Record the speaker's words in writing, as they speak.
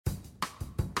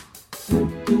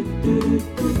Welcome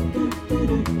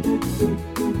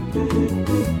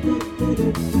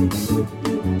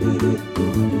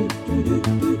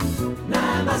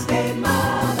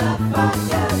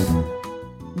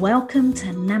to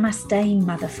Namaste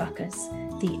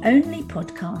Motherfuckers, the only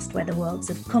podcast where the worlds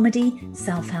of comedy,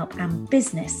 self-help and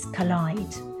business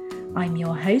collide. I'm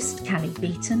your host, Callie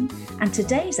Beaton, and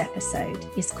today's episode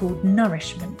is called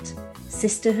Nourishment,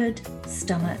 Sisterhood,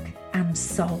 Stomach and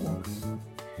Soul.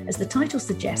 As the title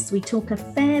suggests, we talk a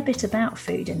fair bit about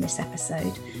food in this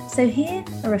episode, so here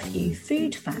are a few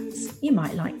food facts you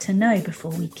might like to know before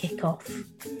we kick off.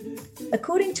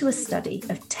 According to a study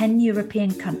of 10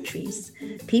 European countries,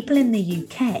 people in the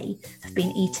UK have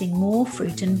been eating more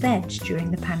fruit and veg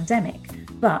during the pandemic,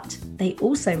 but they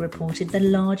also reported the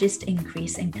largest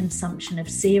increase in consumption of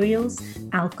cereals,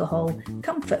 alcohol,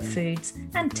 comfort foods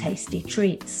and tasty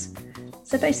treats.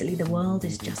 So basically the world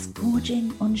is just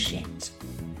gorging on shit.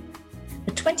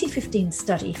 A 2015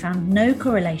 study found no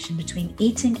correlation between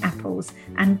eating apples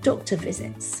and doctor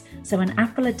visits, so an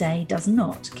apple a day does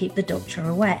not keep the doctor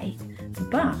away.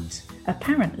 But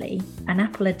apparently, an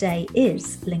apple a day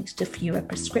is linked to fewer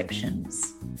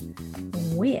prescriptions.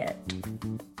 Weird.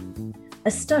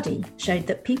 A study showed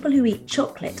that people who eat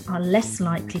chocolate are less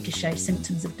likely to show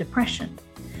symptoms of depression,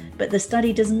 but the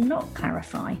study does not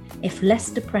clarify if less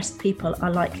depressed people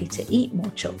are likely to eat more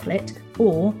chocolate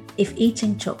or if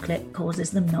eating chocolate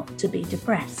causes them not to be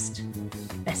depressed.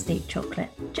 Best eat chocolate,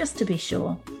 just to be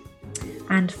sure.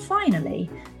 And finally,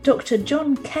 Dr.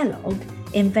 John Kellogg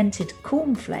invented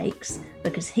cornflakes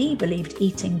because he believed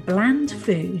eating bland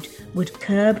food would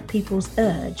curb people's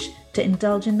urge to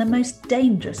indulge in the most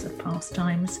dangerous of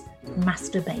pastimes,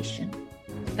 masturbation.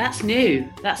 That's new.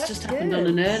 That's just good. Happened on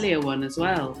an earlier one as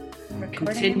well.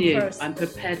 Continue. I'm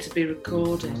prepared to be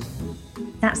recorded.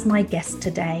 That's my guest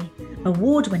today,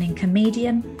 award-winning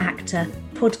comedian, actor,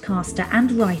 podcaster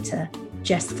and writer,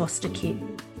 Jess Fostekew.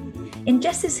 In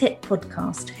Jess's hit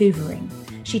podcast, Hoovering,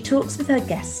 she talks with her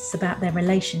guests about their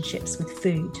relationships with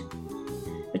food.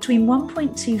 Between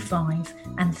 1.25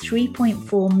 and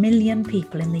 3.4 million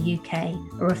people in the UK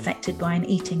are affected by an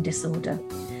eating disorder,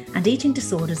 and eating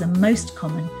disorders are most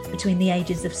common between the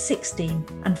ages of 16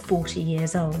 and 40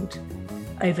 years old.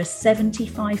 Over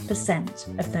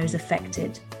 75% of those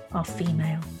affected are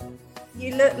female.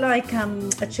 You look like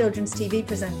a children's TV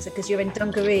presenter because you're in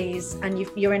dungarees and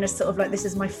you're in a sort of like, this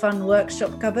is my fun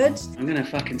workshop cupboard. I'm going to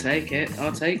fucking take it.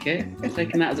 I'll take it. I'm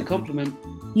taking that as a compliment.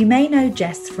 You may know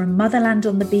Jess from Motherland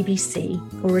on the BBC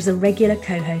or as a regular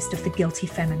co-host of The Guilty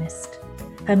Feminist.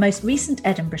 Her most recent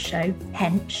Edinburgh show,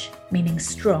 Hench, meaning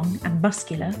strong and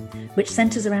muscular, which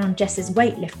centres around Jess's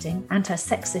weightlifting and her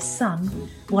sexist son,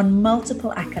 won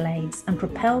multiple accolades and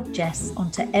propelled Jess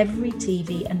onto every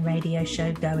TV and radio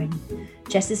show going.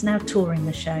 Jess is now touring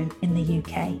the show in the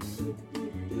UK.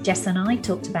 Jess and I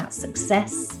talked about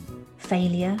success,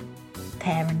 failure,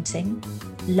 parenting,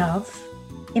 love,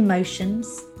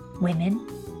 emotions, women,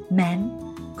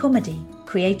 men, comedy,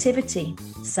 creativity,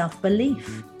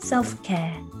 self-belief,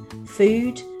 self-care,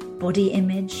 food, body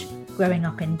image, growing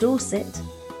up in Dorset,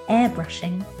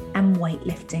 airbrushing and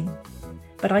weightlifting.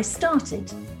 But I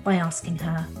started by asking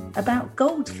her about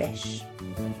goldfish.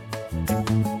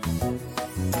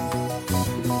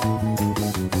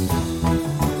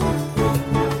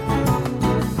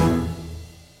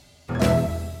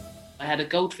 I had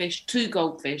two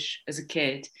goldfish as a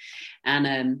kid,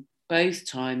 and both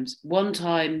times, one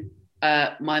time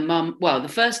my mum, the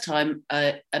first time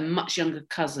a much younger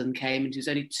cousin came and he was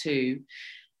only 2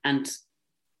 and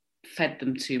fed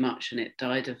them too much and it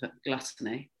died of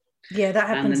gluttony. Yeah, that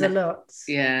happens a lot.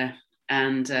 Yeah,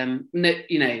 and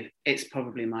no, it's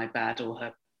probably my bad or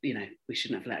her. We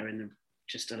shouldn't have let her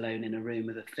just alone in a room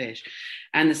with a fish.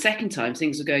 And the second time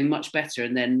things were going much better,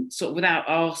 and then sort of without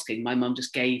asking, my mum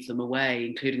just gave them away,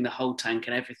 including the whole tank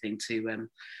and everything, to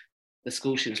the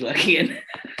school she was working in.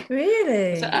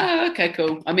 Really? So, okay,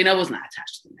 cool. I mean, I wasn't that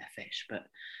attached to them, they're fish, but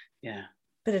yeah.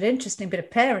 But an interesting bit of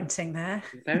parenting there.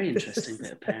 Very interesting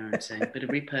bit of parenting, bit of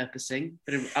repurposing,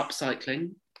 bit of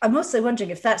upcycling. I'm also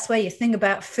wondering if that's where your thing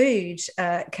about food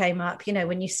came up,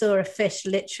 when you saw a fish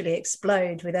literally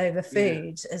explode with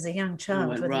overfood as a young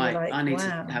child. Right, like, I need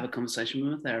wow. to have a conversation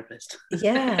with a therapist.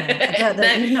 Yeah.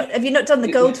 Have you not done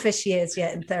the goldfish years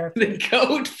yet in therapy? The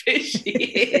goldfish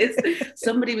years.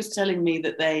 Somebody was telling me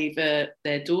that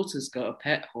their daughter's got a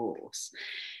pet horse,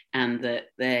 and that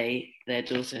their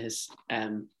daughter has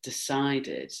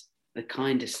decided the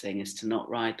kindest thing is to not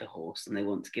ride the horse, and they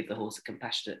want to give the horse a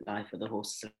compassionate life where the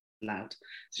horse is allowed to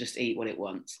just eat what it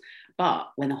wants. But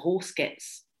when a horse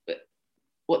gets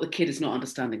what the kid is not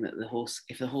understanding, that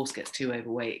if the horse gets too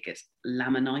overweight, it gets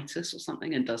laminitis or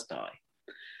something and does die.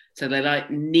 So they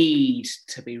need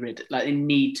to be ridden, they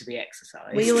need to be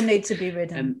exercised. We all need to be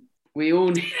ridden. We all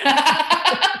need.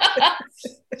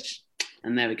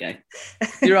 And there we go.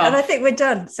 You're off. And I think we're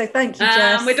done. So thank you,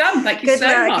 Jess. We're done. Thank you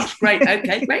so much. Great.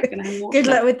 Okay, great. Good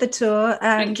luck with the tour.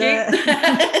 And thank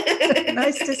you.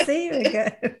 Nice to see you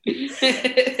again.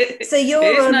 So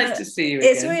nice to see you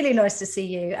again. It's really nice to see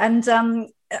you. And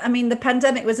I mean, the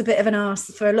pandemic was a bit of an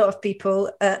arse for a lot of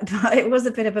people, but it was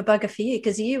a bit of a bugger for you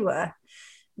because you were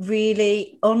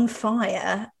really on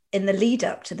fire in the lead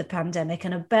up to the pandemic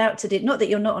and about to do, not that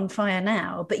you're not on fire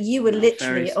now, but you were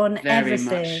literally on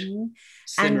everything.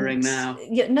 Simmering now.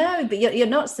 But you're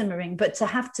not simmering, but to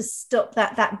have to stop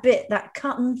that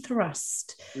cut and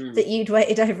thrust that you'd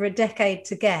waited over a decade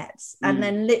to get. And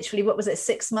then literally, what was it,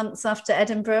 6 months after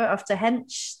Edinburgh, after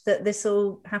Hench, that this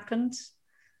all happened?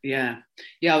 Yeah.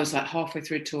 I was like halfway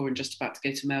through a tour and just about to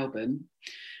go to Melbourne.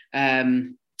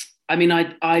 I mean,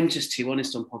 I'm just too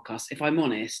honest on podcasts. If I'm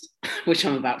honest, which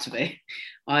I'm about to be,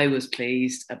 I was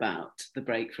pleased about the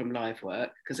break from live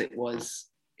work because it was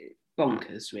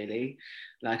bonkers, really.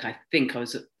 Like, I think I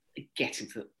was getting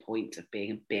to the point of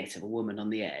being a bit of a woman on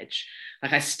the edge.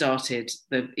 Like, I started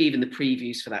even the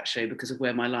previews for that show because of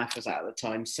where my life was at the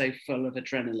time, so full of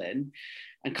adrenaline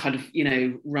and kind of,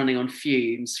 running on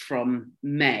fumes from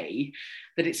May,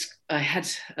 that I had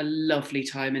a lovely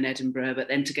time in Edinburgh, but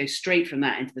then to go straight from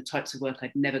that into the types of work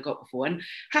I'd never got before, and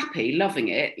happy, loving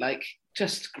it, like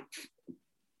just,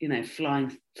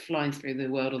 flying through the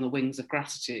world on the wings of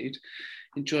gratitude,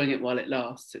 enjoying it while it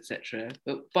lasts, etc.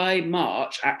 But by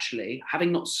March, actually,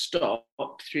 having not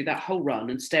stopped through that whole run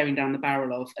and staring down the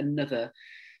barrel of another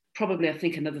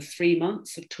 3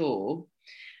 months of tour,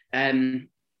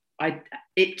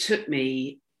 it took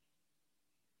me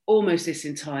almost this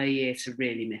entire year to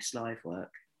really miss live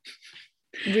work.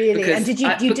 Really? Because, and did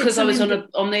you because I was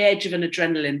on the edge of an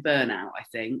adrenaline burnout, I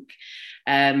think.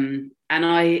 And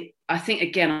I think,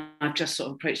 again, I've just sort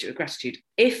of approached it with gratitude.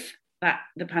 If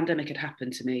the pandemic had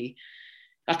happened to me,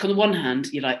 like, on the one hand,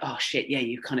 you're like, oh shit, yeah,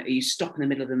 you stop in the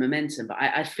middle of the momentum. But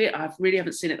I feel I really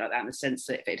haven't seen it like that, in the sense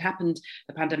that if it happened,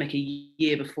 the pandemic, a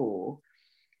year before,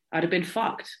 I'd have been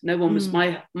fucked. No one was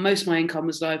most of my income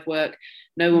was live work.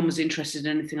 No one was interested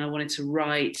in anything I wanted to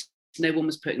write. No one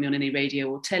was putting me on any radio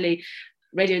or telly.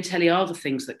 Radio and telly are the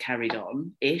things that carried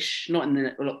on-ish, not in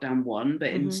the lockdown one,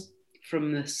 but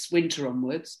from this winter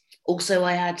onwards. Also,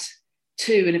 I had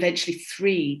 2 and eventually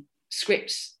 3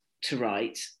 scripts to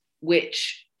write,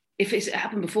 which, if it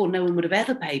happened before, no one would have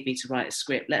ever paid me to write a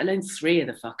script, let alone 3 of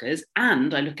the fuckers.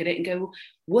 And I look at it and go,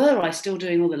 well, were I still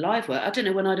doing all the live work? I don't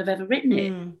know when I'd have ever written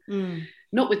it.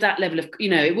 Not with that level of,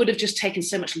 it would have just taken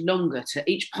so much longer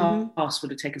each pass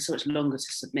would have taken so much longer to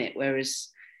submit. Whereas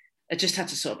I just had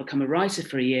to sort of become a writer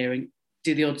for a year and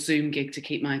do the odd Zoom gig to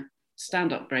keep my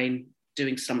stand-up brain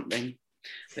doing something.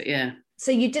 But yeah.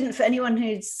 So you didn't, for anyone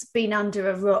who's been under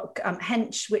a rock,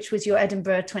 Hench, which was your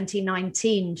Edinburgh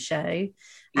 2019 show,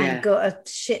 and got a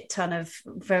shit ton of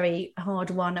very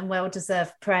hard-won and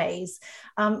well-deserved praise.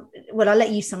 Well, I'll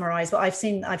let you summarise, but I've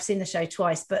seen the show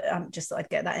twice, but just thought I'd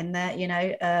get that in there,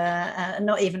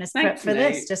 not even as prep for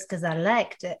this, just because I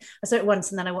liked it. I saw it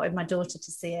once and then I wanted my daughter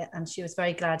to see it, and she was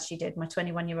very glad she did, my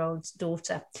 21-year-old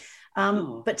daughter.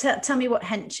 But tell me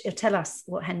tell us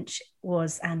what Hench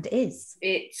was and is.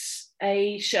 It's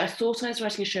a show. I thought I was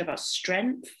writing a show about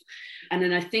strength, and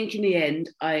then I think in the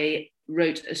end I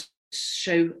wrote a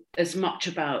show as much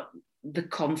about the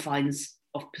confines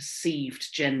of perceived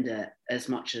gender as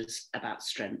much as about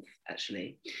strength,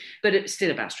 actually. But it's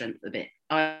still about strength a bit.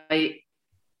 I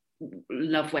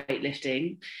love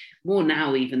weightlifting more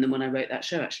now even than when I wrote that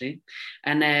show, actually.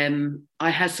 And I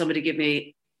had somebody give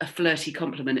me a flirty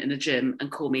compliment in a gym and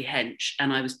call me hench,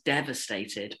 and I was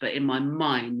devastated. But in my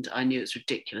mind, I knew it's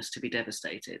ridiculous to be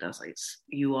devastated. I was like,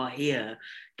 you are here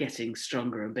getting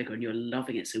stronger and bigger and you're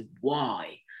loving it. So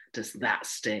why does that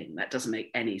sting? That doesn't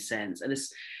make any sense. And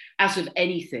as with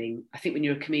anything, I think when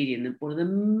you're a comedian, one of the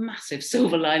massive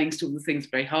silver linings to all the things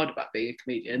very hard about being a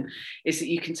comedian is that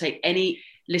you can take any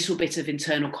little bit of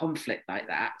internal conflict like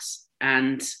that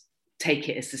and take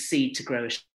it as the seed to grow a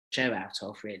show out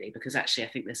of, really, because actually I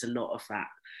think there's a lot of that.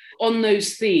 On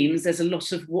those themes, there's a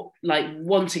lot of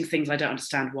wanting things I don't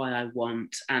understand why I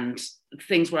want, and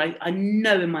things where I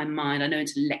know in my mind, I know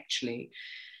intellectually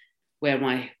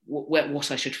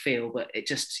what I should feel, but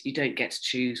you don't get to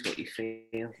choose what you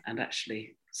feel. And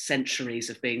actually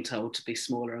centuries of being told to be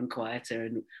smaller and quieter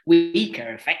and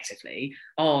weaker effectively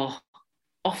are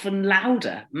often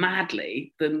louder,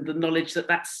 madly, than the knowledge that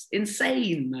that's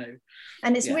insane, though.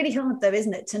 And it's really hard, though,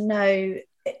 isn't it, to know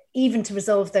even to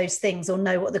resolve those things or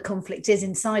know what the conflict is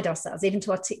inside ourselves, even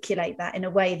to articulate that in a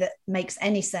way that makes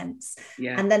any sense.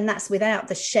 Yeah. And then that's without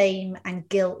the shame and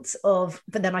guilt of,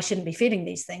 but then I shouldn't be feeling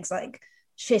these things, like,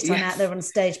 shit, I'm out there on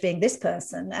stage being this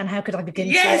person, and how could I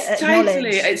begin to acknowledge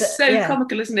totally. It's that, so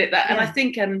comical, isn't it? That, and yeah. I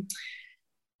think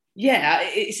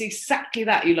it's exactly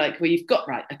that. You like, where you've got,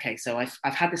 right, okay, so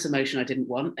I've had this emotion I didn't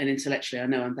want, and intellectually I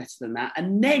know I'm better than that,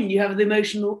 and then you have the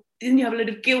emotional, then you have a load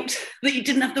of guilt that you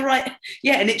didn't have the right,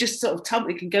 and it just sort of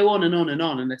it can go on and on and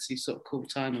on unless you sort of call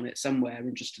time on it somewhere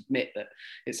and just admit that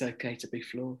it's okay to be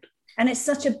flawed. And it's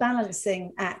such a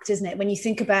balancing act, isn't it? When you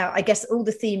think about, I guess, all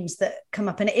the themes that come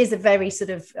up, and it is a very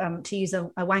sort of, to use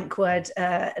a wank word,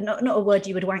 not a word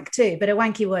you would wank to, but a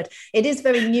wanky word. It is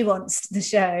very nuanced, the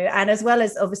show. And as well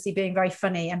as obviously being very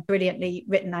funny and brilliantly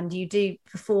written, and you do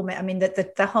perform it. I mean,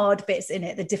 the hard bits in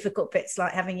it, the difficult bits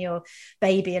like having your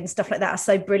baby and stuff like that are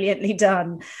so brilliantly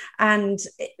done.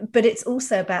 But it's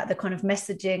also about the kind of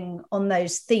messaging on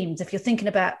those themes. If you're thinking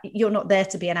about, you're not there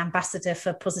to be an ambassador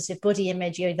for positive body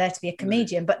image, you're there to be a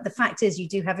comedian, but the fact is you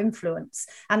do have influence,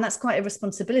 and that's quite a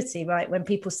responsibility, right? When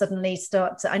people suddenly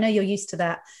start to, I know you're used to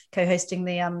that, co-hosting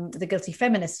the Guilty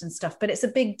Feminist and stuff, but it's a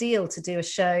big deal to do a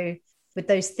show with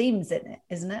those themes in it,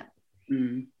 isn't it?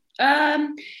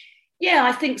 Yeah,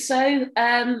 I think so.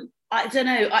 I don't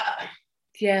know.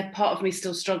 Part of me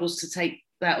still struggles to take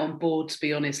that on board, to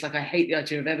be honest. Like, I hate the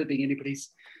idea of ever being anybody's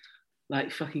like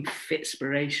fucking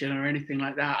fitspiration or anything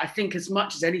like that. I think as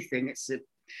much as anything, it's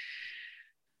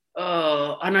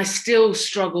and I still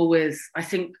struggle with, I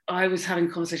think I was having a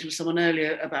conversation with someone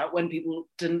earlier about when people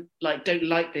don't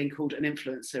like being called an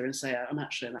influencer and say, I'm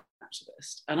actually an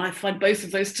activist. And I find both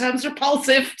of those terms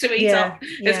repulsive to eat up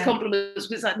as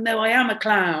compliments. It's like, no, I am a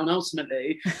clown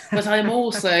ultimately, but I'm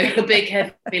also a big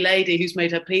heavy lady who's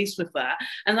made her peace with that.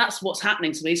 And that's what's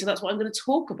happening to me. So that's what I'm going to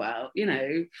talk about,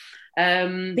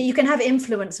 But you can have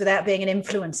influence without being an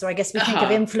influencer. I guess we think of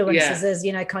influencers as,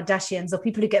 Kardashians or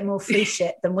people who get more free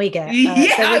shit than we get.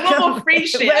 I want more free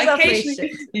shit. Where's our free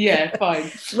shit? Yeah,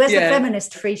 fine. Where's the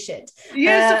feminist free shit?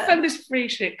 Yes, the feminist free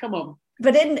shit. Come on.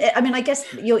 But I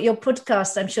guess your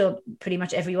podcast, I'm sure pretty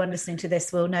much everyone listening to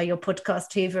this will know your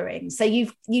podcast, Hoovering. So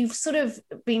you've sort of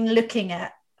been looking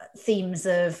at themes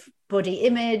of body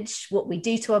image, what we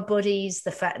do to our bodies,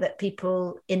 the fact that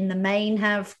people in the main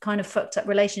have kind of fucked up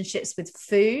relationships with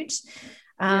food.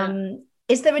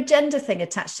 Is there a gender thing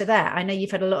attached to that? I know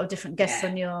you've had a lot of different guests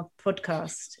on your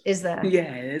podcast. Is there?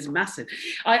 Yeah, it's massive.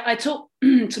 I talk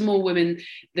to more women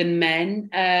than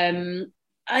men.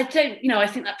 I don't, I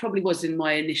think that probably was in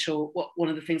my one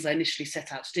of the things I initially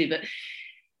set out to do, but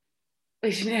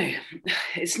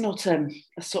it's not a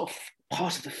sort of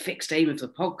part of the fixed aim of the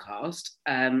podcast.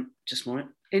 Just more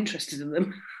interested in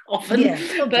them often.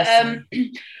 But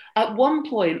at one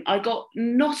point I got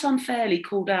not unfairly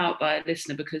called out by a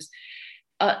listener because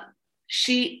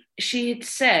she had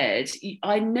said,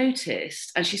 I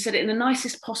noticed, and she said it in the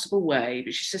nicest possible way,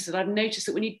 but she said, I've noticed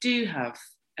that when you do have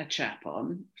a chap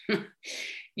on,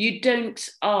 you don't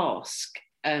ask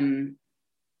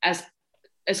as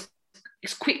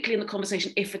quickly in the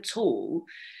conversation, if at all,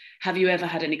 have you ever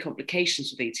had any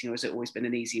complications with eating, or has it always been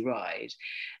an easy ride?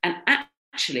 And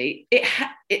actually,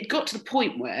 it got to the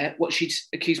point where what she'd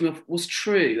accused me of was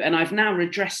true, and I've now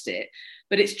redressed it.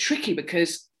 But it's tricky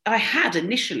because I had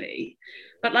initially,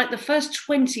 but like the first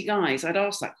 20 guys I'd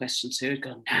asked that question to had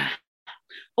gone, nah.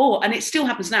 And it still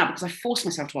happens now because I force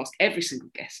myself to ask every single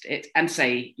guest it and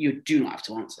say, you do not have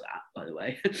to answer that, by the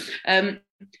way.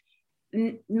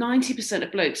 90%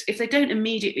 of blokes, if they don't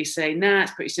immediately say, nah,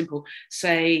 it's pretty simple,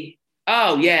 say,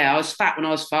 oh yeah, I was fat when I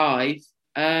was 5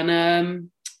 and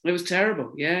it was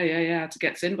terrible. Yeah, I had to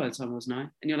get thin by the time I was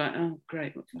 9. And you're like, oh,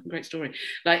 great, what a fucking great story.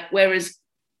 Like, whereas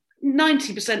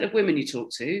 90% of women you talk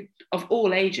to, of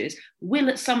all ages, will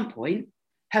at some point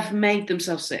have made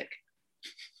themselves sick.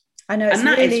 I know, and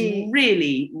that is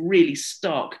really, really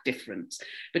stark difference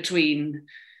between,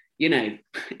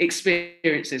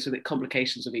 experiences with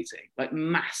complications of eating, like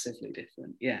massively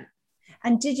different. Yeah.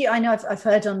 And did you, I know I've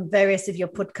heard on various of your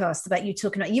podcasts about you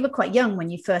talking about, you were quite young when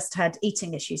you first had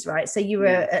eating issues, right? So you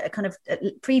were a kind of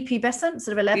pre-pubescent,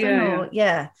 sort of 11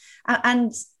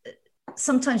 and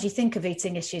sometimes you think of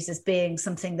eating issues as being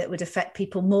something that would affect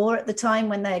people more at the time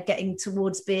when they're getting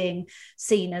towards being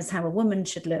seen as how a woman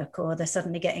should look, or they're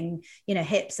suddenly getting,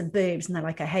 hips and boobs and they're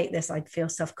like, I hate this, I'd feel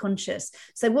self-conscious.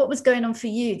 So what was going on for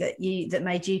you that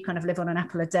made you kind of live on an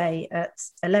apple a day at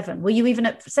 11? Were you even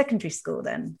at secondary school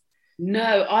then?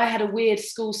 No, I had a weird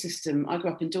school system. I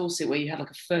grew up in Dorset where you had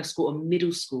like a first school, a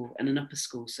middle school and an upper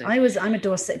school. So I'm a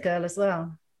Dorset girl as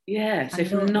well. Yeah, so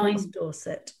from 9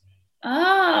 Dorset.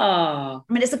 Ah.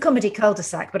 I mean, it's a comedy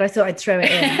cul-de-sac, but I thought I'd throw it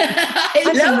in. I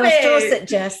I'm love from North it. Dorset,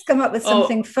 Jess. Come up with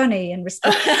something funny in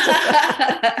response to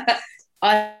that.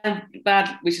 I'm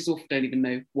bad, which is awful. Don't even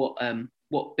know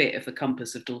what bit of the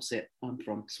compass of Dorset I'm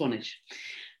from. Swanage.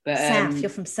 But South. You're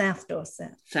from South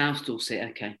Dorset. South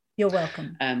Dorset. Okay. You're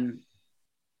welcome.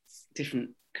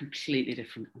 Completely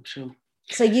different, I'm sure.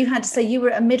 So you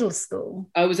were at a middle school.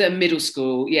 I was at a middle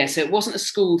school, yeah. So it wasn't a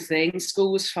school thing.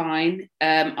 School was fine.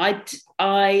 I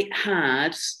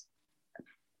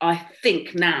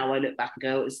think now I look back and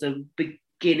go, it was the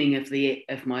beginning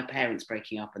of my parents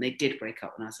breaking up, and they did break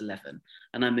up when I was 11,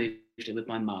 and I moved in with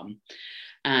my mum.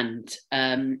 And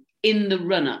in the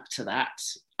run up to that,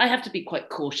 I have to be quite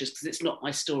cautious because it's not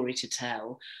my story to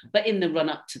tell. But in the run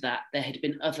up to that, there had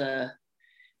been other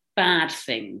bad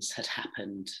things had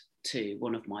happened to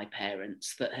one of my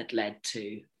parents that had led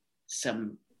to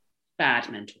some bad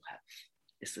mental health.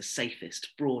 It's the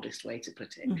safest, broadest way to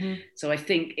put it. Mm-hmm. So I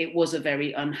think it was a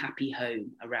very unhappy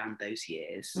home around those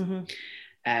years.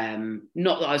 Mm-hmm.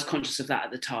 Not that I was conscious of that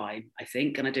at the time, I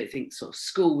think, and I don't think sort of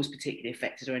school was particularly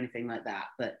affected or anything like that.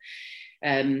 But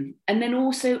and then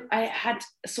also I had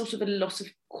sort of a lot of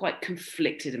quite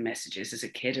conflicted messages as a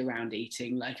kid around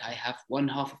eating. Like, I have one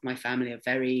half of my family are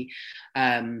very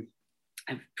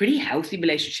have pretty healthy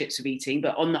relationships with eating,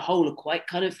 but on the whole are quite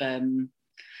kind of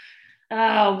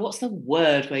what's the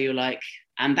word where you're like,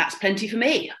 and that's plenty for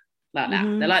me, like that.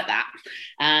 Mm-hmm. They're like that,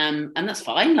 and that's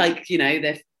fine. Like, you know,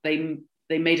 they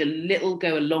made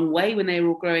go a long way when they were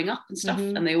all growing up and stuff,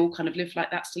 mm-hmm. and they all kind of live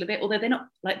like that still a bit, although they're not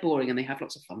like boring, and they have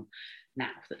lots of fun now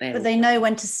that they're. But they know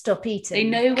when to stop eating. They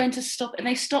know when to stop, and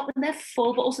they stop when they're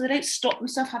full, but also they don't stop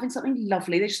themselves having something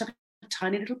lovely. They just have a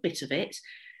tiny little bit of it.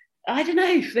 I don't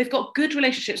know. They've got good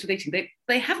relationships with eating.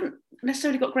 They haven't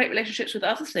necessarily got great relationships with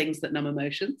other things that numb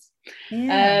emotions.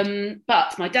 Yeah.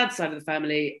 But my dad's side of the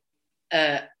family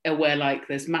are where, like,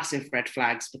 there's massive red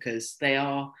flags because they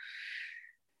are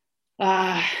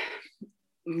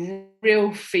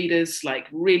real feeders, like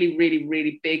really, really,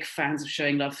 really big fans of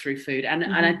showing love through food. And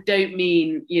I don't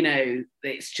mean, you know,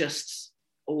 it's just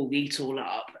all eat all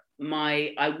up.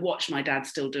 I watch my dad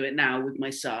still do it now with my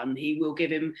son. He'll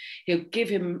give him,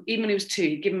 even when he was 2,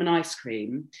 he'd give him an ice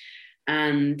cream,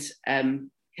 and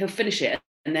he'll finish it,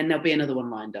 and then there'll be another one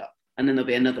lined up, and then there'll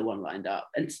be another one lined up,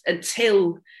 and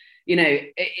until, you know,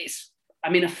 it's,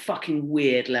 I mean, a fucking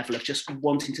weird level of just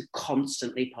wanting to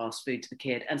constantly pass food to the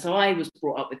kid. And so I was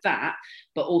brought up with that,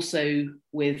 but also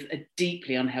with a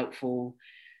deeply unhelpful,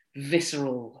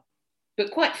 visceral,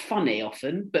 but quite funny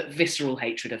often, but visceral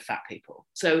hatred of fat people.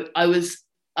 So I was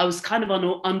kind of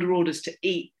under orders to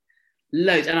eat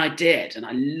loads, and I did, and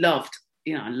I loved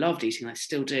eating, I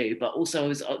still do, but also I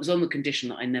was on the condition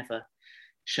that I never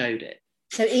showed it.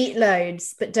 So eat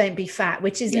loads, but don't be fat,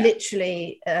 which is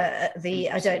literally I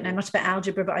don't know much about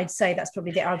algebra, but I'd say that's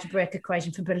probably the algebraic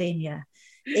equation for bulimia.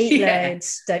 Eat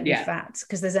loads, don't be fat,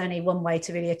 because there's only one way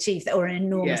to really achieve that, or an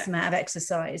enormous amount of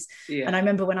exercise. And I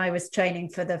remember when I was training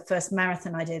for the first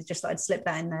marathon I did, just thought I'd slip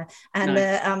that in there, and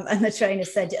and the trainer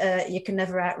said, you can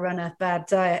never outrun a bad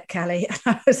diet, Callie. And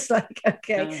I was like,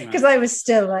 okay, because I was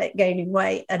still like gaining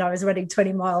weight, and I was running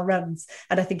 20-mile runs,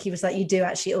 and I think he was like, you do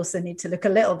actually also need to look a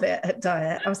little bit at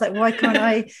diet. I was like, why can't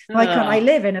I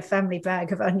live in a family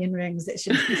bag of onion rings? It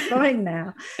should be fine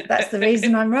now. That's the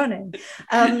reason I'm running.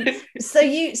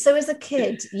 So as a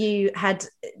kid, you had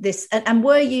this, and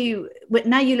were you,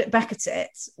 now you look back at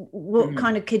it, what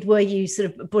kind of kid were you,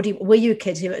 sort of body, were you a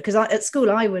kid who, because at school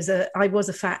I was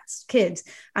a fat kid,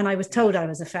 and I was told I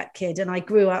was a fat kid, and I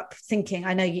grew up thinking,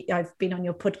 I know I've been on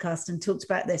your podcast and talked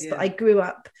about this, but I grew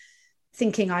up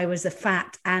thinking I was a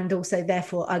fat and also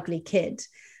therefore ugly kid.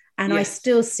 And I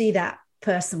still see that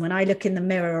person when I look in the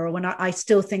mirror, or when I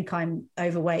still think I'm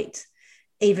overweight,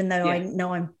 even though I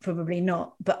know I'm probably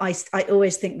not, but I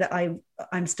always think that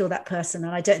I'm still that person.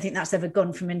 And I don't think that's ever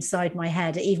gone from inside my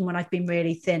head. Even when I've been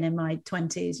really thin in my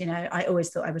 20s, you know, I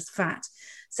always thought I was fat.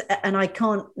 So, and I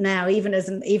can't now, even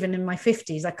in my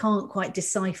 50s, I can't quite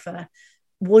decipher,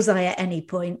 was I at any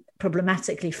point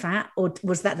problematically fat, or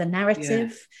was that the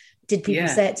narrative? Yeah. Did people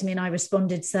say it to me and I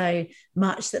responded so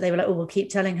much that they were like, oh, we'll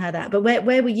keep telling her that. But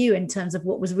where were you in terms of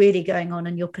what was really going on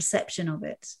and your perception of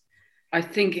it? I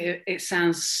think it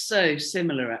sounds so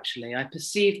similar, actually. I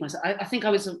perceived myself, I think I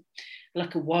was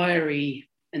like a wiry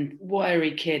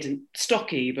kid, and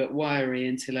stocky but wiry,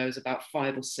 until I was about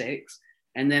 5 or 6.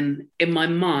 And then in my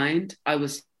mind, I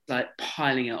was like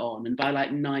piling it on. And by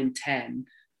like 9, 10,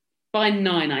 by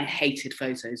 9, I hated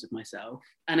photos of myself.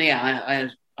 And I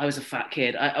was a fat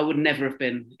kid. I would never have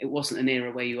been, it wasn't an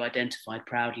era where you identified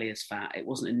proudly as fat. It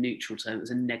wasn't a neutral term, it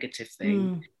was a negative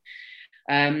thing.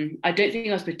 I don't think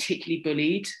I was particularly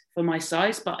bullied for my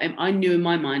size, but I knew in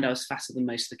my mind I was fatter than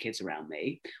most of the kids around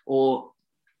me, or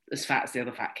as fat as the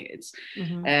other fat kids.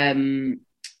 Mm-hmm.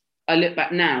 I look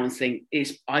back now and think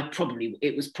I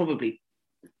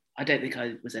don't think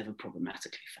I was ever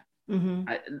problematically fat. Mm-hmm.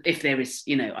 If there is,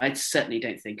 I certainly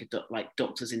don't think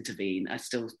doctors intervene.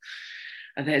 That's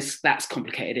a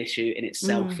complicated issue in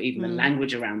itself, even the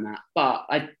language around that. But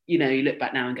you look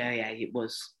back now and go, yeah, it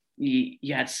was,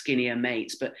 you had skinnier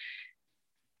mates, but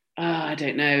I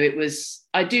don't know.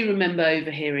 I do remember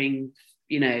overhearing,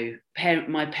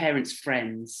 my parents'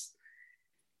 friends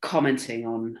commenting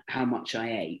on how much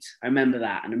I ate. I remember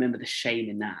that, and I remember the shame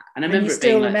in that. And I remember it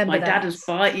being like, my dad was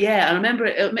yeah. And I remember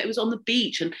it was on the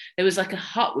beach, and there was like a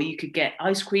hut where you could get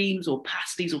ice creams or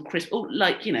pasties or crisps, or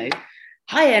like,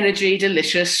 high energy,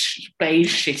 delicious,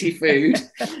 beige, shitty food.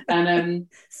 And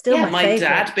still my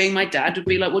dad, being my dad, would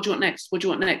be like, what do you want next? What do you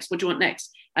want next? What do you want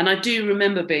next? And I do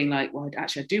remember being like, well,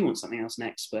 actually, I do want something else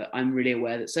next, but I'm really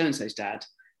aware that so-and-so's dad,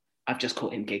 I've just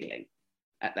caught him giggling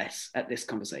at this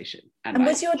conversation. And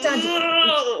was your dad?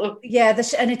 Yeah,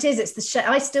 and it's the shame.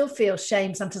 I still feel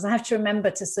shame sometimes. I have to remember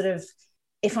to sort of,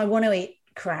 if I want to eat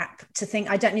crap, to think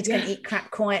I don't need to go and eat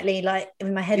crap quietly, like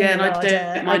with my head in the larder.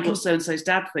 I don't mind what so-and-so's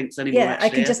dad thinks anymore. Yeah, actually. I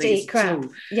can just eat crap.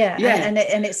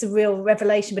 And it's a real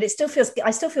revelation. But I still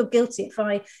feel guilty if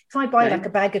I buy like a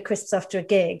bag of crisps after a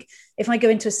gig. If I go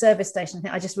into a service station, I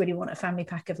think I just really want a family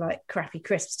pack of like crappy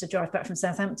crisps to drive back from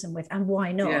Southampton with, and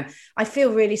why not? Yeah. I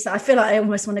feel really sad. I feel like I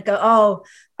almost want to go, oh,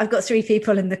 I've got 3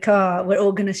 people in the car, we're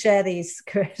all going to share these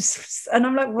crisps. And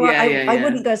I'm like, well, I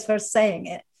wouldn't go as far as saying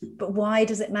it, but why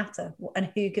does it matter?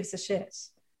 And who gives a shit?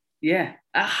 Yeah,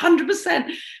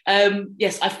 100%.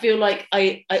 Yes, I feel like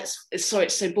sorry,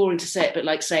 it's so boring to say it, but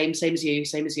like same as you.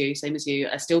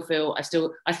 I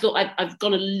thought I've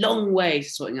gone a long way to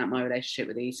sorting out my relationship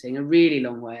with eating, a really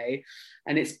long way,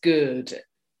 and it's good.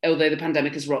 Although the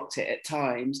pandemic has rocked it at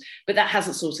times, but that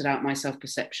hasn't sorted out my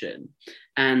self-perception.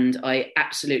 And I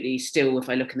absolutely still, if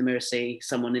I look in the mirror, see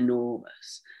someone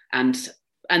enormous. And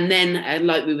then,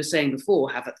 like we were saying before,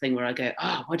 have that thing where I go,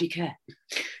 oh, why do you care?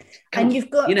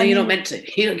 You've got, you're not meant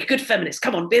to. You're a good feminist.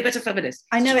 Come on, be a better feminist.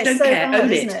 I know, it's so hard,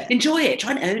 own isn't it? Enjoy it.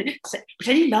 Try and own it.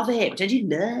 Pretend you love it. Pretend you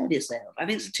love yourself. I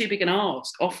think it's too big an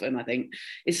ask. Often, I think,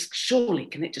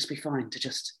 can it just be fine to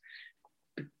just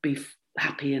be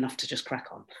happy enough to just crack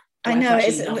on? I know,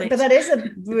 but that is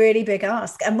a really big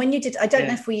ask. And when you did, I don't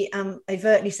know if we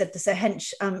overtly said this, so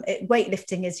hence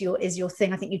weightlifting is your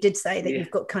thing. I think you did say that you've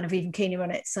got kind of even keener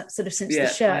on it sort of since the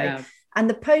show. And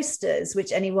the posters,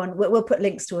 which we'll put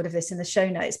links to all of this in the show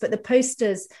notes, but the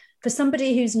posters, for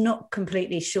somebody who's not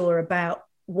completely sure about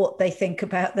what they think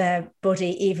about their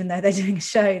body, even though they're doing a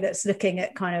show that's looking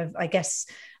at kind of, I guess,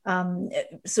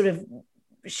 sort of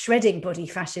shredding body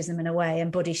fascism in a way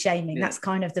and body shaming. That's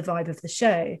kind of the vibe of the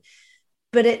show.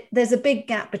 But there's a big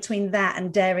gap between that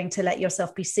and daring to let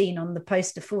yourself be seen on the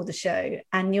poster for the show.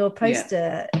 And your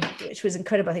poster, which was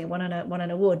incredible, I think won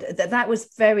an award. That was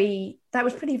pretty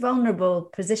vulnerable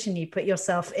position you put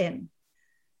yourself in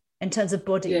terms of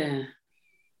body. Yeah.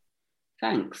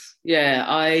 Thanks. Yeah,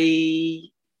 I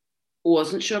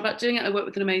wasn't sure about doing it. I worked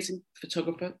with an amazing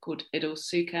photographer called Idil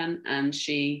Sukan, and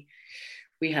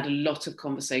we had a lot of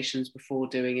conversations before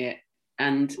doing it.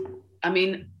 And I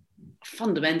mean,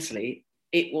 fundamentally,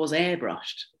 it was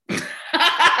airbrushed.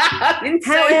 How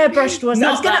airbrushed was it?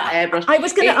 I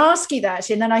was going to ask you that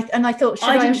actually, and then I thought,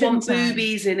 I didn't want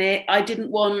boobies in it. I didn't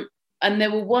want, and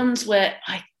there were ones where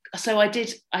I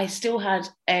still had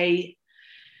a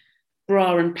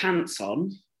bra and pants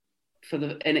on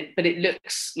but it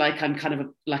looks like I'm kind of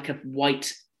like a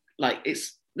white, like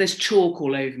there's chalk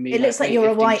all over me. It looks like you're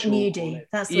a white nudie.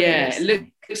 That's what it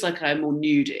looks like I'm all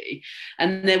nudie.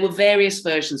 And there were various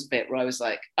versions of it where I was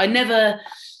like, I never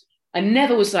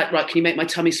was like, right, can you make my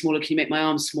tummy smaller? Can you make my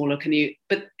arms smaller?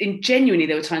 But genuinely,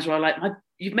 there were times where I like,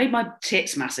 you've made my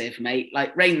tits massive, mate.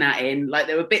 Like, rein that in. Like,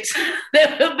 there were bits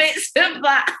of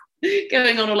that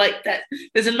going on, or like that.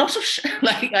 There's a lot of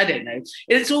like, I don't know.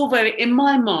 It's all very, in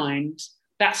my mind,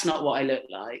 that's not what I look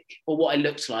like, or what I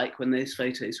looked like when those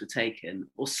photos were taken,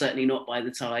 or certainly not by the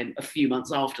time a few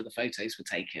months after the photos were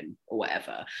taken, or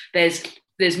whatever. There's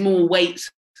more weight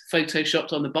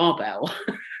photoshopped on the barbell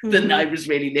than I was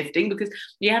really lifting, because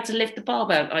you had to lift the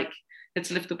barbell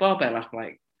up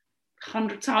like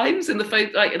 100 times in the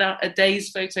photo, like in a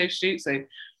day's photo shoot. So,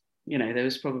 there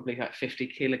was probably like 50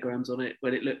 kilograms on it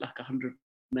when it looked like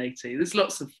 180. There's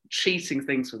lots of cheating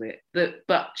things with it.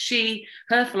 But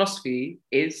her philosophy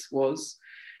was,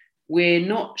 we're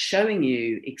not showing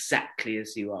you exactly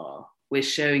as you are. We're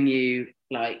showing you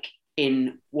like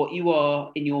in what you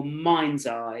are in your mind's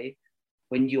eye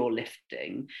when you're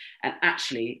lifting. And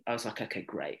actually I was like, okay,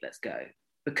 great, let's go.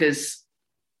 Because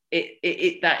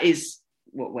that is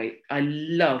what I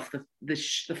love the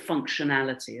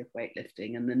functionality of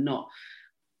weightlifting,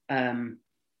 and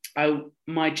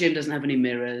my gym doesn't have any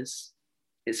mirrors.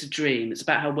 It's a dream. It's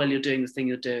about how well you're doing the thing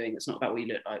you're doing. It's not about what you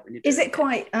look like when you're doing it. Is it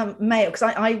quite male? Because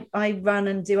I run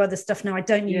and do other stuff now. I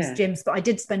don't use gyms, but I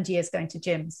did spend years going to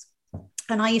gyms.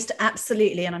 And I used to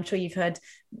absolutely, and I'm sure you've heard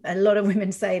a lot of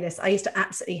women say this, I used to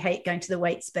absolutely hate going to the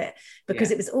weights bit,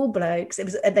 because it was all blokes.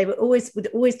 They would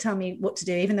always tell me what to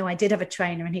do, even though I did have a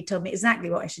trainer and he told me exactly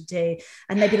what I should do.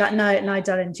 And they'd be like, no,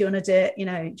 darling, do you want to do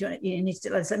it? You need to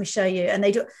do this, let me show you. And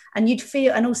they do, and you'd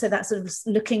feel, and also that sort of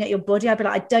looking at your body, I'd be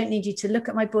like, I don't need you to look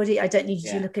at my body. I don't need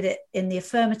you to look at it in the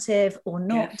affirmative or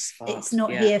not. It's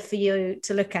not here for you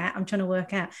to look at. I'm trying to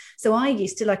work out. So I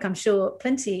used to, like I'm sure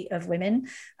plenty of women,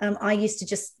 I used to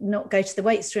just not go to the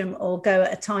weights room, or go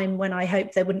at a time when I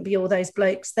hoped there wouldn't be all those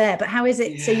blokes there. But how is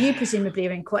it? So you presumably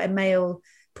are in quite a male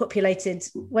populated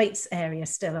weights area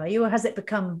still, are you, or has it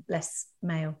become less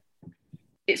male?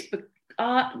 It's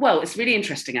really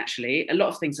interesting actually. A lot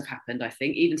of things have happened, I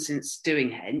think, even since doing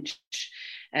Hench.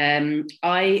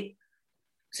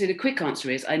 So the quick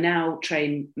answer is I now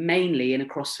train mainly in a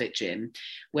CrossFit gym,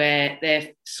 where there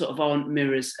sort of aren't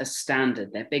mirrors as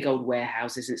standard. They're big old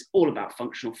warehouses, and it's all about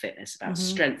functional fitness, about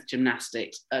strength,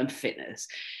 gymnastics, and fitness.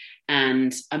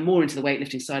 And I'm more into the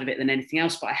weightlifting side of it than anything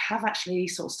else, but I have actually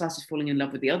sort of started falling in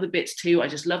love with the other bits too. I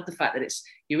just love the fact that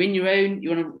you're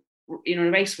in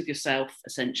a race with yourself,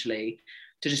 essentially,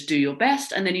 to just do your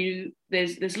best. And then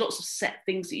there's lots of set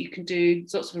things that you can do,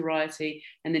 lots of variety,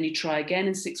 and then you try again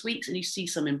in 6 weeks and you see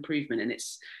some improvement. And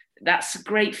that's a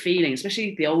great feeling,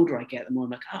 especially the older I get, the more I'm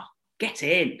like, oh, get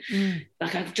in.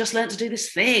 Like, I've just learned to do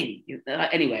this thing.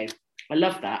 Anyway, I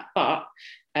love that. But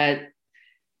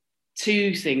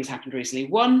two things happened recently.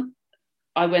 One,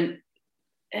 I went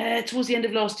towards the end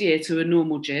of last year to a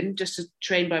normal gym just to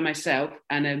train by myself,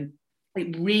 and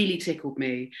it really tickled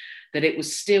me that it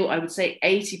was still, I would say,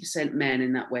 80% men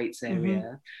in that weights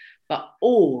area, but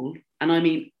all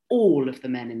of the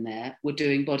men in there were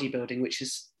doing bodybuilding, which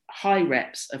is high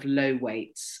reps of low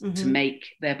weights to make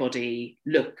their body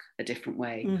look a different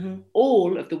way.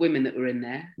 All of the women that were in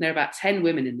there, and there are about 10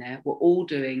 women in there, were all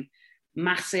doing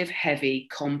massive, heavy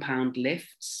compound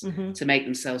lifts to make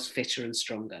themselves fitter and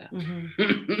stronger.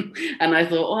 And I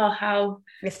thought, well, how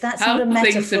not a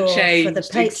metaphor for the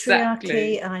patriarchy,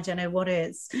 exactly. I don't know what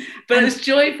is. But it's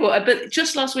joyful. But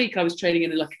just last week I was training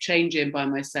in like a chain gym by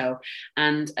myself,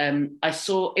 and I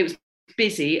saw it was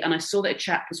busy, and I saw that a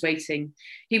chap was waiting.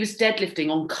 He was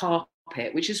deadlifting on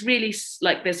carpet, which is really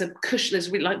like, there's a cushion, there's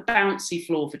a really like bouncy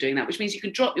floor for doing that, which means you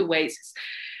can drop your weights.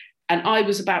 And I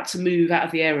was about to move out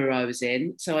of the area I was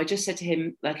in. So I just said to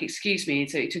him, like, excuse me.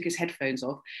 So he took his headphones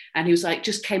off, and he was like,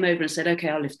 just came over and said, okay,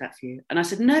 I'll lift that for you. And I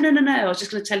said, no. I was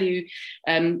just going to tell you,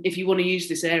 if you want to use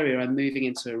this area, I'm moving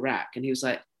into a rack. And he was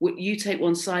like, well, you take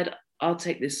one side, I'll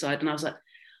take this side. And I was like,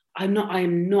 I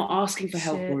am not asking for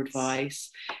help or advice.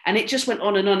 And it just went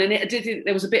on. And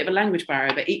there was a bit of a language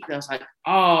barrier, but equally I was like,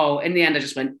 oh, in the end, I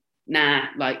just went, nah,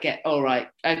 like, all right.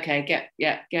 Okay,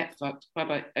 get fucked.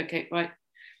 Bye-bye. Okay, bye.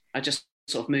 I just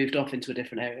sort of moved off into a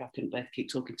different area. I couldn't bear to keep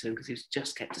talking to him because he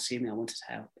just kept assuming I wanted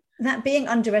to help. That being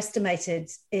underestimated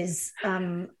is,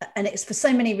 and it's for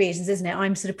so many reasons, isn't it?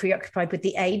 I'm sort of preoccupied with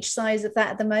the age size of that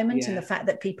at the moment, and the fact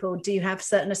that people do have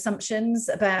certain assumptions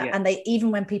about, and they,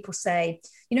 even when people say,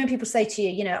 when people say to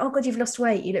you, oh God, you've lost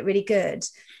weight, you look really good.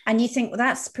 And you think, well,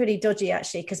 that's pretty dodgy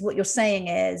actually, because what you're saying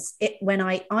is when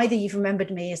either you've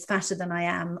remembered me as fatter than I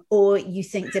am, or you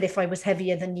think that if I was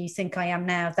heavier than you think I am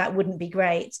now, that wouldn't be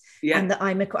great. And that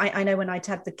I know when I'd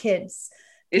had the kids,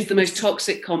 it's the most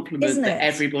toxic compliment that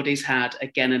everybody's had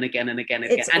again and again and again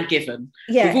and again, and given.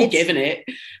 We've all given it.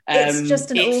 It's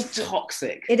just it's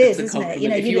toxic. It is, isn't it?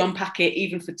 If you unpack it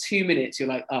even for 2 minutes, you're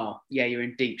like, oh yeah, you're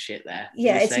in deep shit there.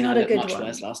 Yeah, it's not a good one. Much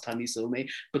worse last time you saw me,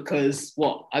 because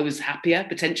I was happier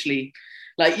potentially.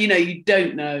 Like, you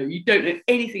don't know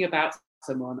anything about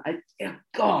someone.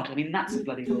 That's a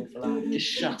bloody awful life. Just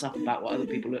shut up about what other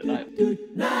people look like.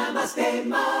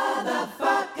 Namaste,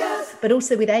 motherfuckers. But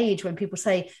also with age, when people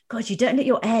say, God, you don't look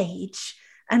your age.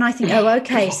 And I think, oh,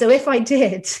 okay, so if I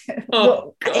did,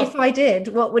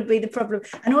 what would be the problem?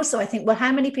 And also I think, well,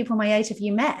 how many people my age have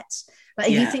you met? Like,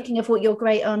 are you thinking of what your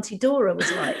great auntie Dora was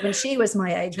like when she was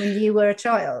my age, when you were a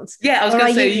child? Yeah, I was going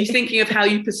to say, are you thinking of how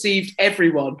you perceived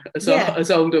everyone as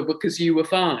older because you were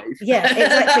 5? Yeah,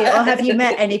 exactly. Or have you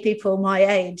met any people my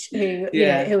age who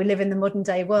who live in the modern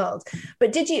day world?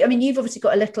 But did you? I mean, you've obviously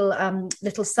got a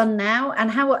little son now, and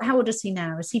how old is he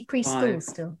now? Is he preschool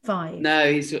still? 5?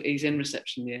 No, he's in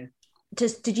reception year.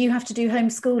 did you have to do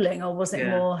homeschooling, or was it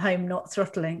Yeah. more home not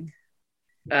throttling?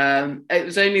 It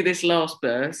was only this last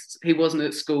burst. He wasn't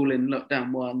at school in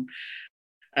lockdown 1.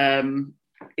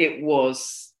 It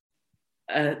was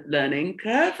a learning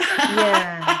curve.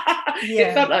 Yeah.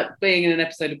 It felt like being in an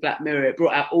episode of Black Mirror. It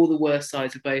brought out all the worst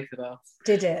sides of both of us.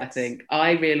 Did it? I think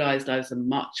I realised I was a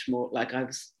much more like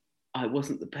I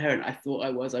wasn't the parent I thought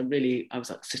I was. I was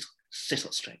like, sit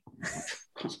up straight.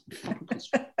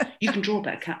 You can draw a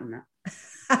better cat than that.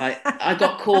 I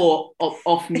got caught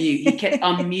off mute. He kept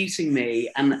unmuting me,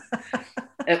 and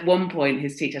at one point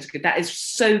his teacher had to go, "That is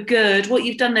so good. What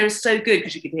you've done there is so good,"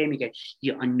 because you could hear me go,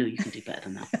 "Yeah, I know you can do better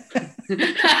than that."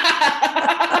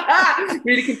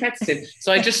 Really competitive.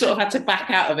 So I just sort of had to back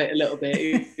out of it a little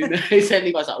bit.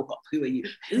 Certainly I was like, "Oh God, who are you?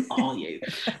 Who are you?"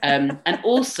 And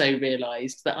also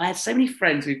realised that I had so many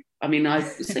friends who. I mean, I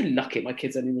was so lucky my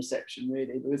kids are in reception,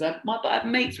 really, because I have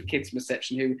mates with kids in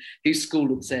reception whose school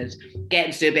had said, get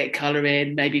them to do a bit of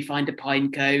colouring, maybe find a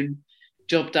pine cone,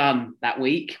 job done that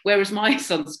week. Whereas my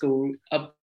son's school are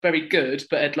very good,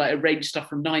 but had like arranged stuff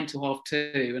from 9 till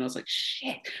 2:30, and I was like,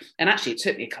 shit. And actually, it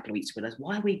took me a couple of weeks to realise,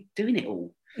 why are we doing it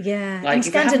all? Yeah, like in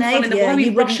Scandinavia,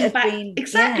 you wouldn't have been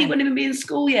exactly. Wouldn't even be in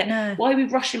school yet. No. Why are we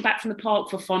rushing back from the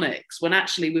park for phonics when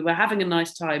actually we were having a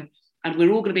nice time? And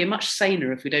we're all going to be much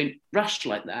saner if we don't rush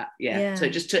like that. Yeah. So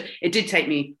it did take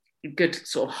me a good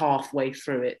sort of halfway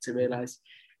through it to realise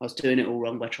I was doing it all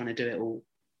wrong by trying to do it all.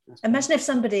 Imagine if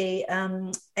somebody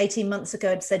 18 months ago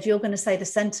had said, you're going to say the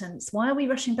sentence, why are we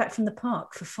rushing back from the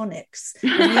park for phonics?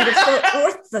 And you'd have thought,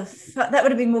 what the fuck? That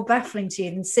would have been more baffling to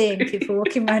you than seeing people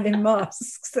walking around in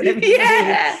masks and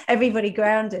everybody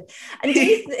grounded.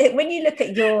 And when you look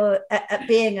at at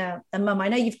being a mum, I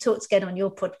know you've talked again on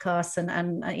your podcast,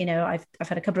 and you know, I've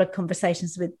had a couple of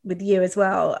conversations with you as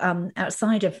well,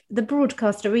 outside of the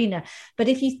broadcast arena. But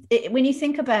when you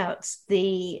think about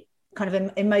the kind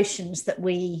of emotions that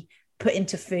we put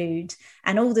into food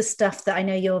and all the stuff that I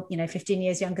know you're 15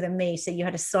 years younger than me, so you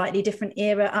had a slightly different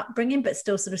era upbringing but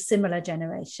still sort of similar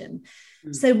generation.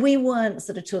 So we weren't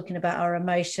sort of talking about our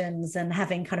emotions and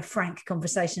having kind of frank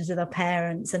conversations with our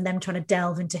parents and them trying to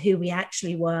delve into who we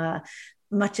actually were,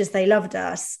 much as they loved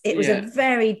us. It was a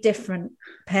very different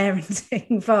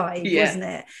parenting vibe, wasn't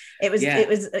it? It was,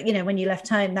 you know, when you left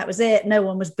home, that was it. No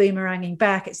one was boomeranging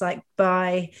back. It's like,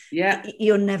 bye. Yeah.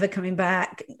 You're never coming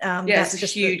back. That's it's a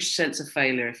huge sense of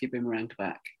failure if you've boomeranged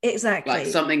back. Exactly. Like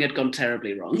something had gone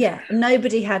terribly wrong. Yeah.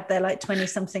 Nobody had their like 20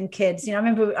 something kids. You know,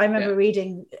 I remember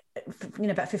reading, you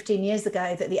know, about 15 years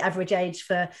ago that the average age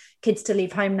for kids to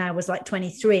leave home now was like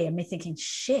 23, and me thinking,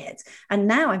 shit. And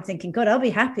now I'm thinking, God, I'll be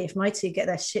happy if my two get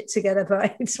their shit together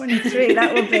by 23.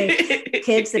 That would be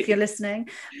kids, if you're listening.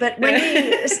 But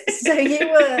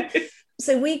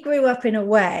so we grew up in a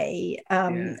way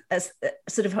as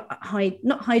sort of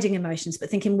not hiding emotions, but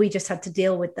thinking we just had to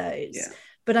deal with those.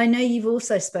 But I know you've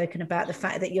also spoken about the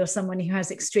fact that you're someone who has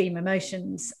extreme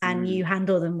emotions and you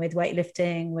handle them with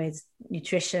weightlifting, with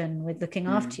nutrition, with looking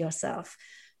after yourself.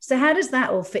 So how does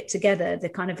that all fit together, the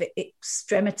kind of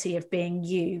extremity of being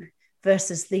you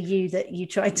versus the you that you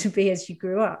tried to be as you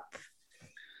grew up?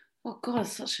 Oh God,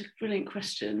 such a brilliant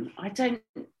question. I've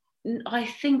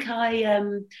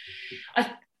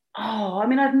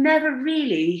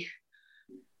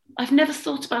never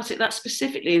thought about it that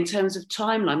specifically in terms of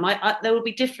timeline. There will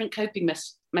be different coping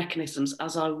mechanisms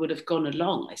as I would have gone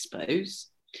along, I suppose.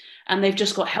 And they've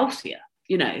just got healthier.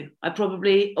 You know, I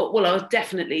was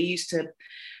definitely used to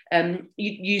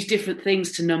use different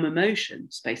things to numb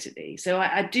emotions, basically. So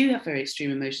I do have very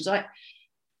extreme emotions.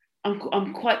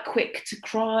 I'm quite quick to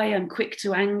cry, I'm quick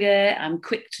to anger, I'm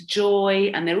quick to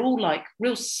joy, and they're all like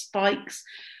real spikes.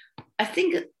 I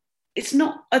think it's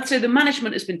not, so the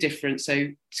management has been different. So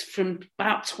from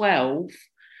about 12,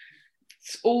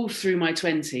 all through my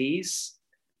 20s,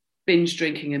 binge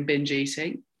drinking and binge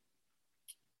eating,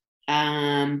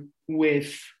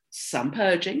 with some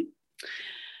purging.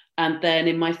 And then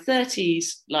in my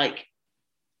 30s,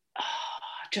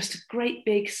 just a great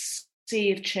big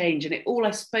sea of change. And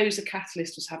I suppose the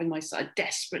catalyst was having my son. I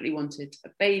desperately wanted a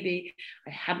baby.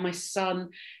 I had my son.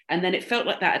 And then it felt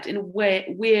like that, in a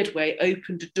weird way,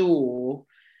 opened a door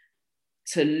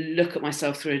to look at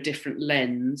myself through a different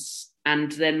lens.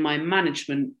 And then my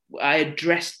management, I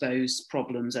addressed those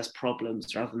problems as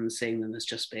problems rather than seeing them as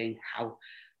just being how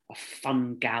a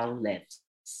fun gal lives.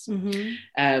 Mm-hmm.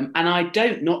 And I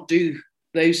don't not do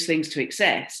those things to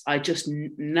excess. I just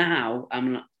now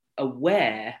am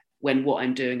aware when what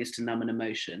I'm doing is to numb an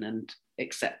emotion and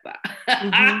accept that.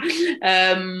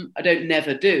 Mm-hmm. I don't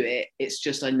never do it. It's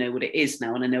just I know what it is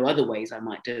now, and I know other ways I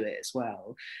might do it as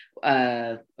well.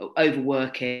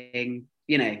 Overworking,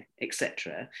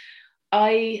 etc.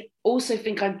 I also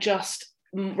think I'm just,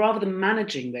 rather than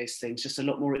managing those things, just a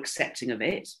lot more accepting of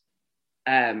it.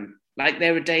 Like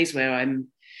there are days where I'm,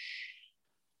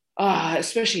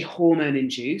 especially hormone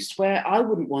induced, where I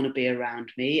wouldn't want to be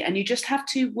around me. And you just have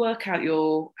to work out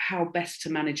how best to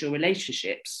manage your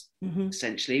relationships,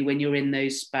 essentially, when you're in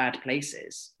those bad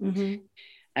places.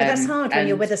 But that's hard when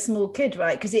you're with a small kid,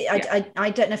 right? Because I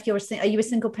don't know if are you a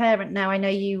single parent now? I know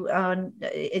you are.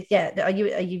 Are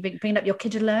you bringing up your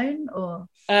kid alone, or?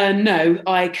 No,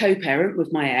 I co-parent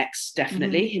with my ex,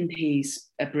 definitely, and he's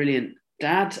a brilliant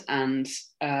dad and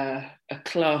a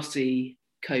classy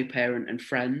co-parent and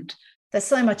friend. They're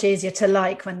so much easier to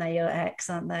like when they're your ex,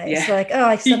 aren't they? Yeah. It's like,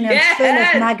 I'm full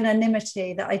of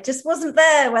magnanimity that I just wasn't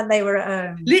there when they were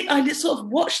at home. I sort of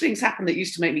watch things happen that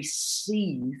used to make me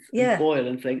seethe and boil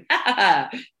and think,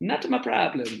 not my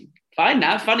problem. Fine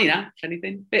now, funny now, if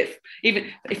anything. If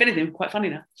anything, quite funny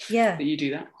now. Yeah. That you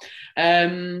do that.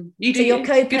 So you're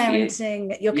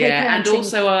co-parenting. And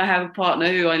also I have a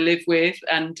partner who I live with,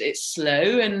 and it's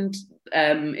slow. And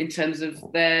in terms of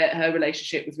her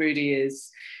relationship with Rudy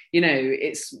is,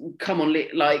 it's come on,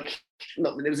 like,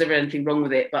 not that there was ever anything wrong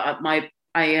with it, but my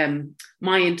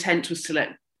intent was to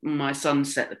let my son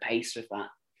set the pace with that.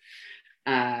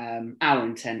 Our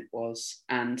intent was,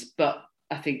 but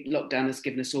I think lockdown has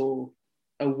given us all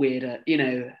a weirder,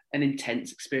 an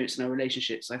intense experience in our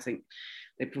relationships. I think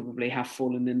they probably have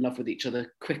fallen in love with each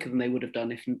other quicker than they would have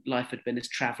done if life had been as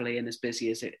travelly and as busy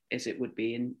as it would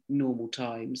be in normal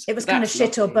times. It was kind of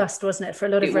shit or bust, wasn't it, for a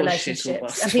lot of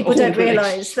relationships? And people don't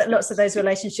realise that lots of those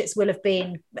relationships will have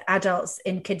been adults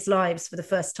in kids' lives for the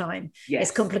first time. Yes.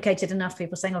 It's complicated enough,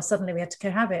 people saying, suddenly we had to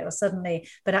cohabit,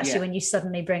 but actually when you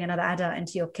suddenly bring another adult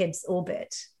into your kids'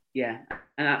 orbit. Yeah,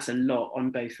 and that's a lot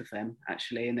on both of them,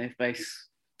 actually, and they've both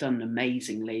done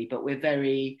amazingly, but we're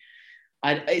very...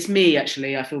 it's me,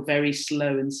 actually. I feel very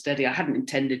slow and steady. I hadn't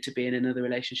intended to be in another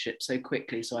relationship so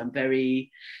quickly, so I'm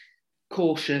very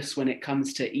cautious when it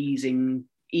comes to easing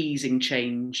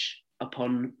change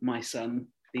upon my son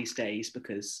these days,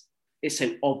 because it's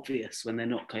so obvious when they're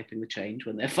not coping with change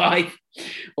when they're 5,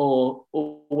 or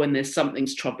when there's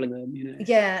something's troubling them,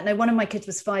 Yeah, no, one of my kids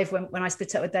was 5 when I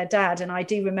split up with their dad, and I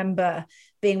do remember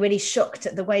being really shocked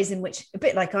at the ways in which, a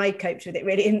bit like I coped with it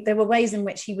really, and there were ways in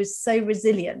which he was so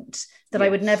resilient that I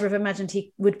would never have imagined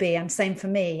he would be, and same for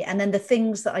me. And then the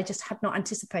things that I just had not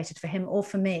anticipated for him or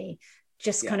for me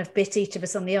just kind of bit each of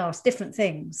us on the arse, different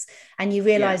things. And you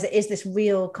realize it is this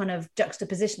real kind of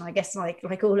juxtaposition, I guess,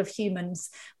 like all of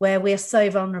humans, where we're so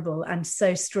vulnerable and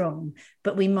so strong,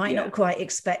 but we might not quite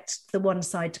expect the one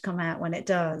side to come out when it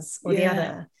does, or the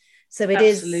other. So it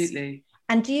is. Absolutely.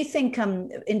 And do you think,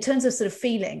 in terms of sort of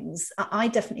feelings, I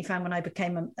definitely found when I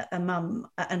became a mum,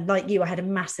 and like you, I had a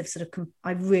massive sort of,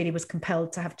 I really was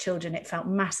compelled to have children. It felt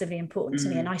massively important to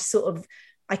me. And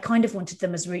I kind of wanted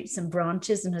them as roots and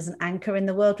branches and as an anchor in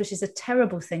the world, which is a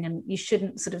terrible thing. And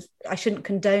I shouldn't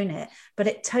condone it, but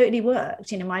it totally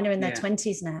worked. Mine are in their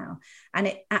 20s now, and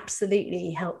it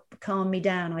absolutely helped calm me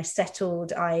down. I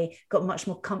settled, I got much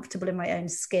more comfortable in my own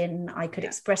skin. I could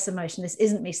express emotion. This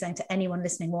isn't me saying to anyone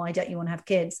listening, why don't you want to have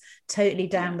kids? Totally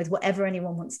down with whatever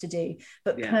anyone wants to do.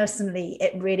 But personally,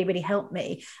 it really, really helped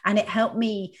me. And it helped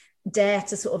me dare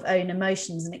to sort of own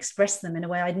emotions and express them in a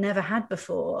way I'd never had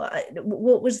before.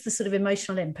 What was the sort of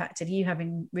emotional impact of you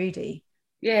having Rudy?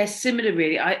 Yeah, similar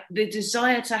really. The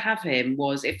desire to have him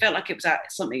it felt like it was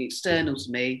something external to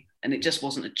me, and it just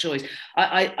wasn't a choice.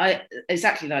 I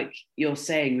exactly like you're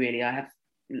saying, really. I have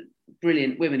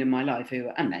brilliant women in my life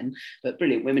and men, but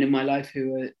brilliant women in my life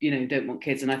who are, don't want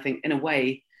kids. And I think in a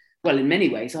way, well, in many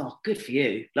ways, good for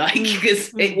you.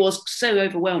 Because it was so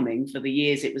overwhelming for the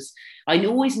years. It was, I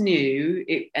always knew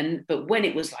it, but when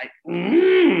it was like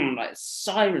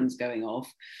sirens going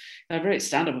off, I wrote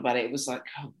stand-up about it. It was like,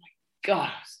 oh my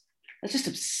God, I was just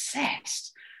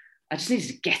obsessed. I just needed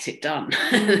to get it done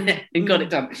and got it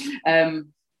done.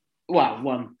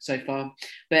 One so far,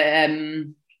 but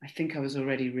I think I was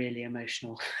already really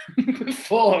emotional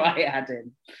before I had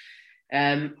him.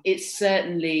 It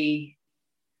certainly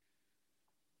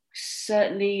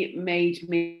made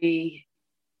me,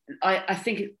 I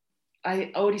think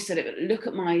I already said it, but look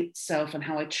at myself and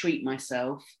how I treat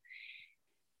myself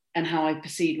and how I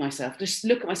perceive myself. Just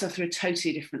look at myself through a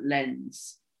totally different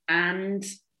lens. And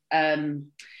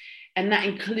that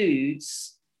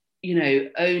includes,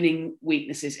 owning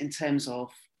weaknesses in terms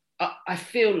of, I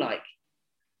feel like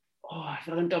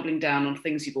I'm doubling down on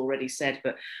things you've already said,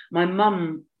 but my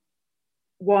mum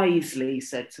wisely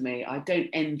said to me, I don't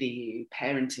envy you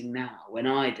parenting now when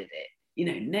I did it.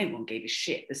 no one gave a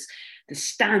shit. The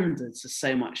standards are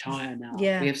so much higher now.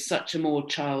 We have such a more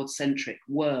child-centric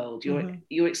world.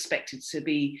 You're expected to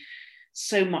be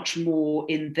so much more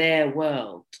in their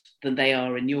world than they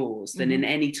are in yours, than in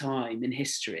any time in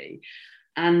history.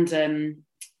 And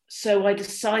so I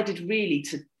decided really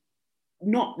to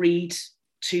not read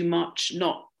too much,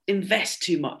 not invest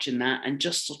too much in that, and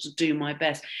just sort of do my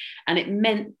best. And it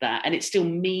meant that, and it still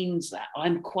means that,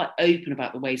 I'm quite open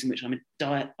about the ways in which I'm a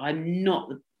diet. I'm not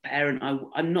the parent.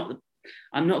 I'm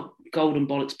not golden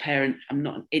bollocks parent. I'm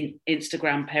not an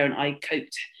Instagram parent. I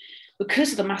coped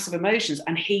because of the massive emotions,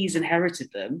 and he's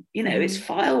inherited them. It's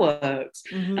fireworks,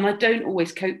 and I don't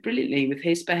always cope brilliantly with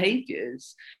his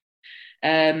behaviours.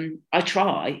 I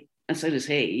try, and so does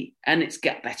he, and it's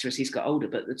get better as he's got older.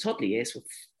 But the toddler years were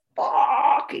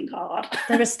fucking hard.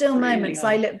 There are still really moments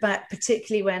hard. I look back,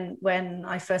 particularly when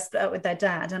I first split up with their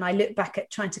dad, and I look back at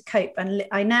trying to cope, and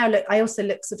I also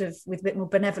look sort of with a bit more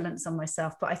benevolence on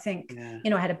myself. But I think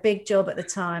I had a big job at the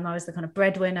time. I was the kind of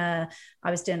breadwinner. I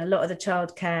was doing a lot of the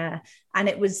childcare, and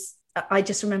I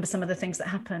just remember some of the things that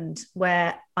happened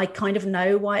where I kind of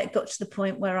know why it got to the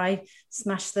point where I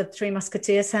smashed the Three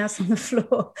Musketeers house on the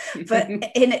floor. But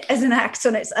as an act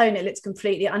on its own, it looks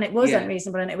completely, and it was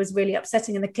unreasonable, and it was really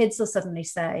upsetting. And the kids will suddenly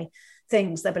say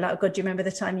things. They'll be like, oh God, do you remember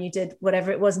the time you did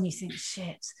whatever it was? And you think,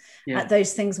 shit,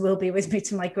 those things will be with me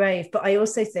to my grave. But I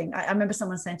also think, I remember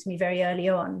someone saying to me very early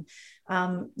on,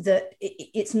 that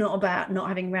it's not about not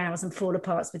having rows and fall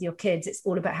aparts with your kids. It's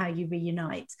all about how you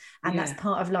reunite. And that's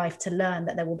part of life, to learn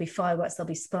that there will be fireworks, there'll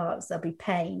be sparks, there'll be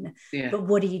pain. But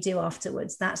what do you do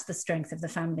afterwards? That's the strength of the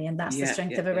family, and that's the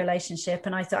strength of a relationship.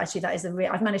 And I thought, actually, that is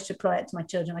I've managed to apply it to my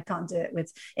children. I can't do it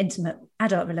with intimate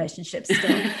adult relationships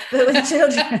still, but with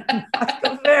children, I've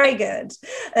got very good.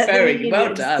 Very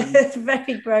well done.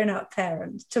 Very grown-up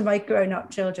parent to my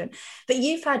grown-up children. But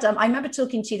you've had, I remember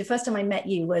talking to you, the first time I met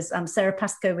you was Sarah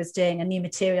Pascoe was doing a new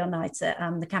material night at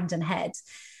the Camden Head.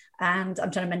 And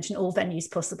I'm trying to mention all venues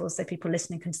possible so people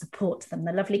listening can support them.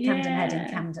 The lovely Camden Head in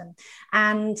Camden.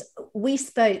 And we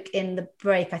spoke in the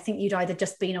break. I think you'd either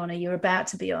just been on or you were about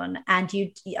to be on. And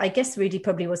I guess Rudy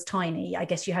probably was tiny. I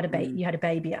guess you had a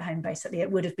baby at home, basically.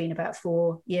 It would have been about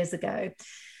 4 years ago.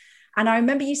 And I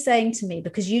remember you saying to me,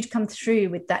 because you'd come through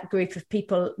with that group of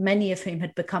people, many of whom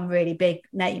had become really big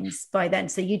names by then.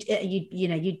 So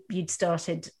you'd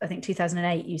started, I think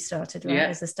 2008 you started, right,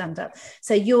 as a stand-up.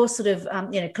 So your sort of,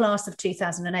 class of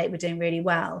 2008 were doing really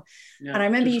well. Yeah, and I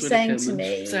remember you saying to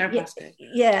me,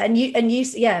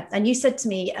 and you said to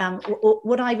me,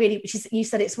 what I really, you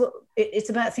said it's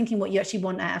about thinking what you actually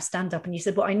want out of stand-up. And you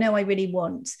said, what I know I really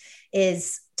want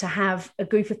is to have a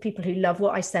group of people who love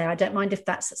what I say. I don't mind if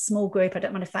that's a small group. I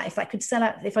don't mind if I could sell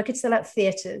out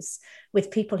theatres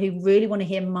with people who really want to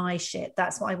hear my shit.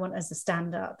 That's what I want as a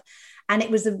stand-up. And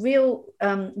it was a real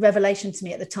revelation to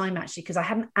me at the time, actually, because I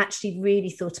hadn't actually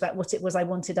really thought about what it was I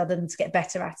wanted other than to get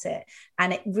better at it.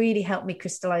 And it really helped me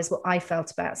crystallize what I felt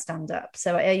about stand-up.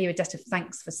 So I owe you a debt of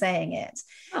thanks for saying it.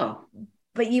 Oh.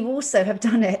 But you also have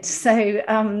done it. So,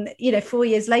 4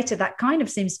 years later, that kind of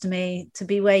seems to me to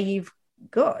be where you've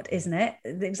got, isn't it?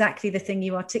 Exactly the thing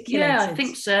you articulated. Yeah, I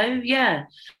think so. Yeah.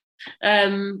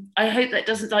 I hope that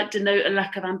doesn't denote a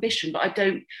lack of ambition, but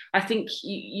I think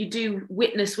you do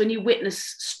witness, when you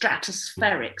witness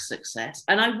stratospheric success,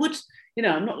 and I would,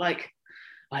 I'm not like,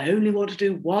 I only want to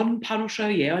do one panel show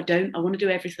a year. I want to do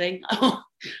everything.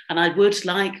 And I would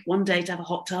like one day to have a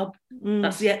hot tub.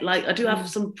 That's it. Like, I do have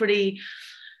some pretty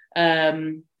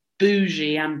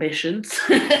bougie ambitions.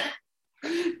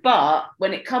 But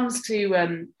when it comes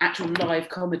to actual live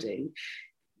comedy,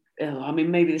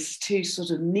 maybe this is too sort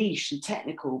of niche and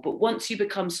technical, but once you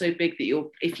become so big that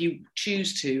if you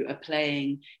choose to, are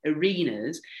playing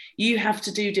arenas, you have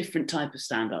to do different type of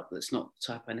stand-up. That's not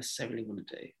the type I necessarily want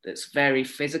to do. That's very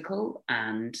physical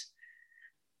and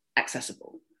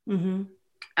accessible. Mm-hmm.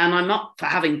 And I'm not for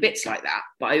having bits like that,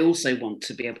 but I also want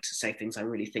to be able to say things I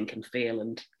really think and feel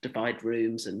and divide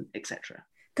rooms and etc.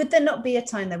 Could there not be a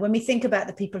time, though, when we think about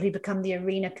the people who become the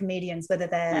arena comedians, whether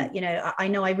they're, I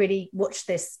know I really watched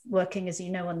this working, as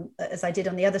you know, as I did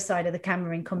on the other side of the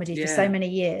camera in comedy for so many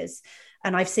years.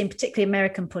 And I've seen particularly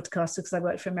American podcasts because I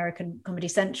worked for American Comedy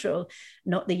Central,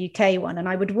 not the UK one. And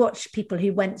I would watch people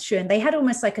who went through, and they had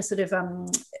almost like a sort of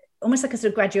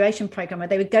graduation program where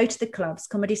they would go to the clubs.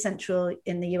 Comedy Central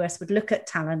in the US would look at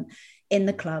talent in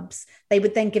the clubs. They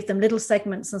would then give them little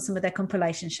segments on some of their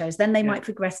compilation shows. Then they might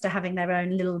progress to having their own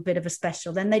little bit of a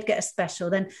special. Then they'd get a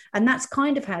special. And that's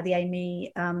kind of how the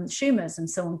Amy Schumers and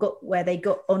so on got where they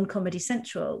got on Comedy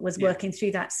Central, was working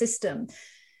through that system.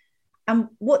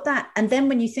 And then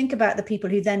when you think about the people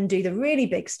who then do the really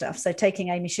big stuff, so taking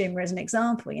Amy Schumer as an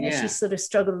example, you know, she sort of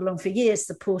struggled along for years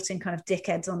supporting kind of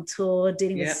dickheads on tour,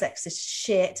 dealing with sexist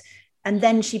shit. And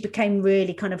then she became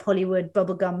really kind of Hollywood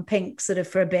bubblegum pink sort of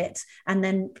for a bit, and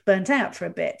then burnt out for a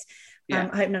bit. I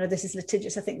hope none of this is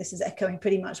litigious. I think this is echoing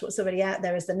pretty much what's already out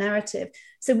there as the narrative.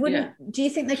 So do you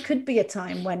think there could be a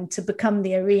time when, to become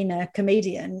the arena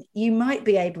comedian, you might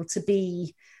be able to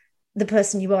be the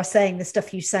person you are, saying the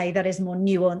stuff you say that is more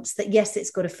nuanced, that yes, it's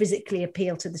got to physically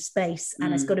appeal to the space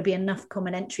and it's got to be enough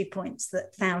common entry points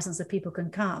that thousands of people can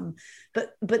come,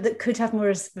 but that could have more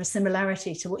of a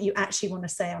similarity to what you actually want to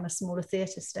say on a smaller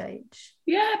theatre stage?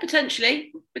 Yeah,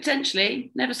 potentially.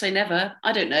 Never say never.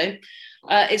 I don't know.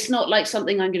 It's not like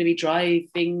something I'm going to be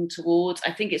driving towards.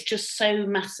 I think it's just so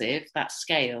massive, that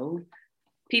scale.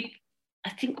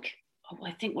 I think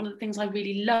one of the things I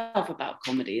really love about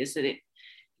comedy is that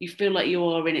you feel like you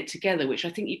are in it together, which I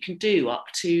think you can do up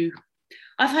to.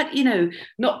 I've had, you know,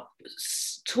 not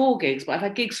tour gigs, but I've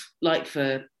had gigs like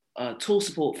for tour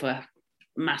support for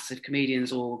massive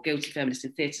comedians or guilty feminists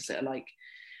in theatres that are like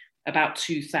about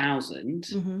 2,000.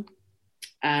 Mm-hmm.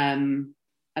 And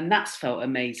that's felt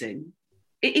amazing.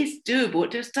 It is doable. It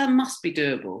just must be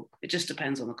doable. It just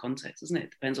depends on the context, doesn't it?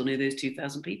 It depends on who those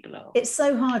 2,000 people are. It's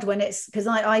so hard when it's, because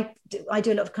I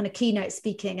do a lot of kind of keynote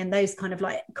speaking and those kind of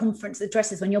like conference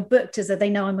addresses when you're booked as they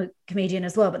know I'm a comedian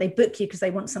as well, but they book you because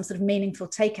they want some sort of meaningful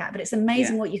takeout. But it's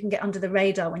amazing what you can get under the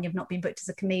radar when you've not been booked as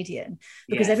a comedian,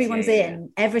 because everyone's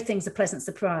in. Everything's a pleasant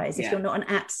surprise. If you're not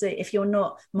if you're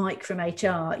not Mike from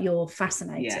HR, you're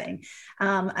fascinating.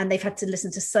 And they've had to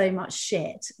listen to so much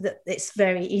shit that it's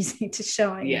very easy to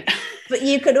shine. But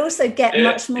you could also get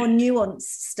much more nuanced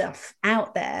stuff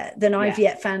out there than I've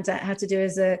yet found out how to do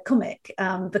as a comic,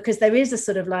 because there is a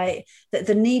sort of like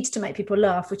the need to make people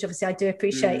laugh, which obviously I do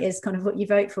appreciate is kind of what you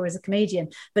vote for as a comedian,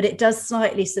 but it does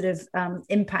slightly sort of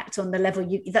impact on the level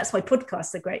that's why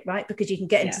podcasts are great, right? Because you can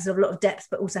get into sort of a lot of depth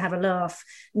but also have a laugh.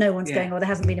 No one's going, there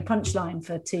hasn't been a punchline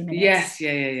for 2 minutes.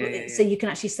 So you can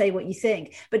actually say what you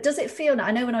think. But does it feel,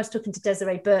 I know when I was talking to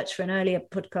Desiree Birch for an earlier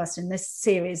podcast in this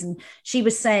series, and she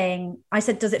was saying, I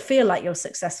said, does it feel like you're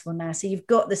successful now? So you've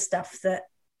got the stuff that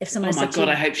if someone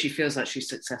I hope she feels like she's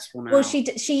successful now. Well, she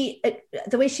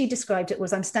the way she described it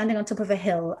was, I'm standing on top of a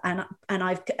hill and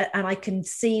I can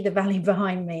see the valley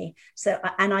behind me, so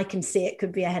and I can see it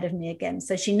could be ahead of me again.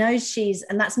 So she knows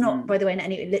and that's not, by the way, in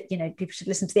any, you know, people should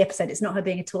listen to the episode. It's not her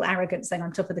being at all arrogant saying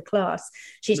I'm top of the class.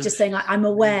 She's just saying I'm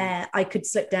aware I could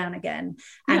slip down again,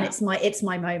 and it's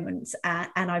my moment,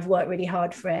 and I've worked really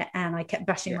hard for it, and I kept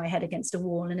bashing my head against a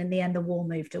wall, and in the end the wall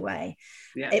moved away.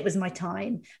 It was my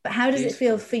time. But how does it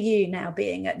feel for you now,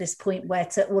 being at this point where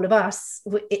to all of us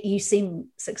you seem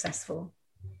successful?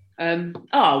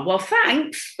 Well,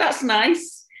 thanks, that's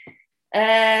nice.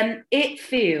 It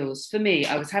feels, for me,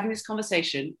 I was having this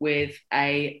conversation with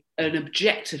an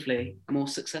objectively more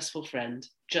successful friend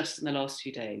just in the last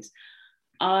few days.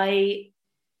 I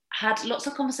had lots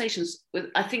of conversations with,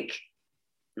 I think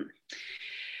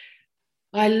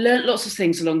I learned lots of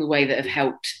things along the way that have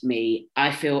helped me.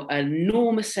 I feel an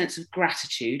enormous sense of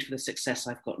gratitude for the success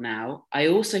I've got now. I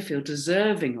also feel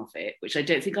deserving of it, which I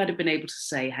don't think I'd have been able to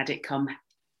say had it come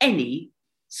any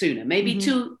sooner. Maybe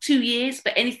 2 years,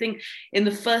 but anything in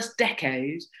the first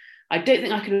decade, I don't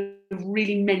think I could have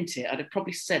really meant it. I'd have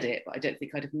probably said it, but I don't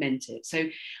think I'd have meant it. So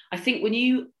I think when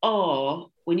you've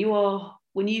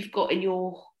got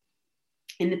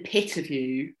in the pit of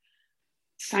you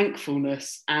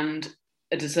thankfulness and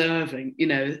a deserving, you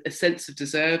know, a sense of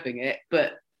deserving it,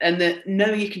 and that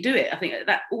knowing you can do it. I think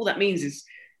that all that means is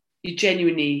you're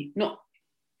genuinely not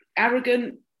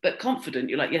arrogant, but confident.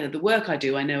 You're like, the work I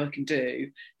do, I know I can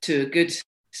do to a good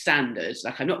standard.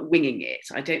 Like, I'm not winging it.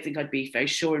 I don't think I'd be very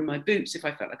sure in my boots if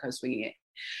I felt like I was winging it.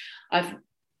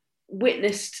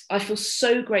 I feel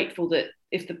so grateful that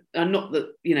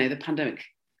the pandemic,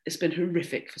 it's been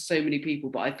horrific for so many people,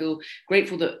 but I feel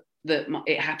grateful that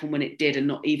it happened when it did and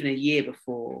not even a year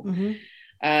before.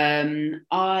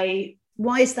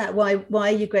 Why is that? Why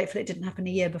are you grateful it didn't happen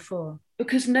a year before?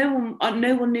 Because no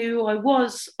one knew who I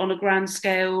was on a grand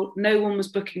scale. No one was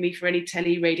booking me for any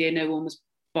telly, radio. No one was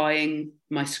buying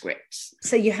my scripts.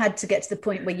 So you had to get to the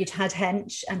point where you'd had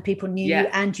hench and people knew you,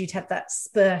 and you'd had that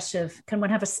spurt of, can one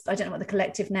have I don't know what the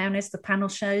collective noun is, the panel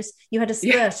shows. You had a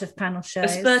spurt of panel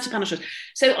shows. A spurt of panel shows.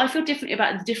 So I feel differently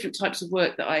about the different types of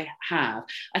work that I have.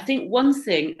 I think one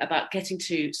thing about getting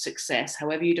to success,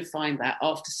 however you define that,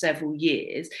 after several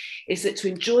years, is that to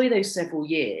enjoy those several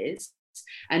years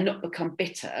and not become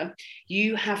bitter,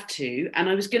 you have to, and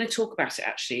I was going to talk about it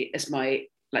actually as my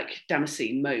like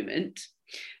Damascene moment,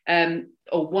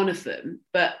 or one of them,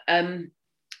 but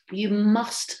you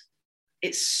must,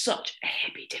 it's such a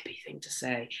hippy dippy thing to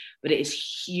say, but it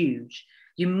is huge.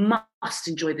 You must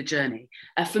enjoy the journey.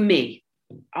 For me,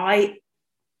 I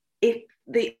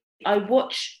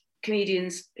watch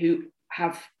comedians who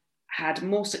have had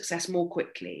more success more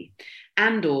quickly,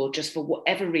 and or just for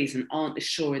whatever reason aren't as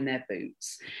sure in their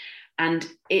boots, and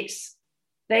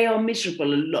they are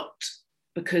miserable a lot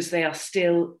because they are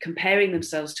still comparing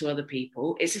themselves to other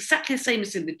people. It's exactly the same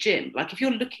as in the gym. Like if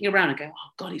you're looking around and going, oh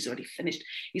God, he's already finished,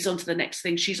 he's on to the next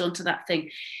thing, she's on to that thing,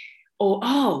 or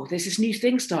oh, there's this new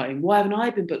thing starting, why haven't I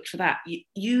been booked for that?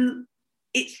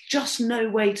 It's just no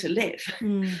way to live.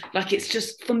 Like it's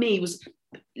just, for me, was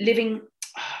living,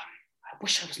 I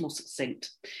wish I was more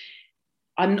succinct.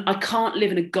 I can't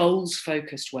live in a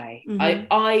goals-focused way.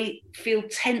 I feel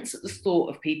tense at the thought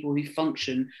of people who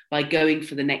function by going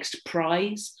for the next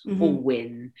prize or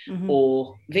win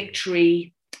or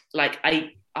victory. Like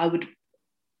I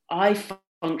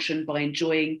function by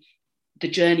enjoying the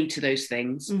journey to those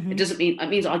things. It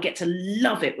means I get to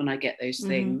love it when I get those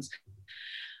things.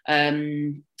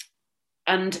 And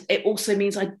it also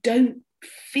means I don't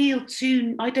get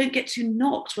too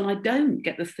knocked when I don't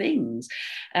get the things.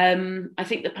 I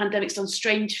think the pandemic's done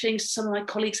strange things. Some of my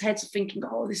colleagues' heads are thinking,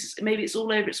 oh, maybe it's all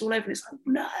over. And it's like,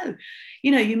 no,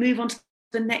 you move on to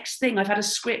the next thing. I had a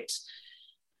script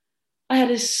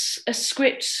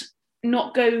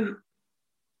not go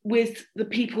with the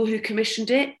people who commissioned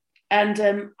it. And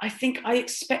I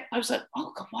was like,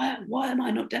 oh God, why am I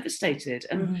not devastated?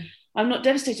 And I'm not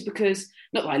devastated because,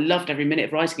 not that I loved every minute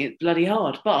of writing it, bloody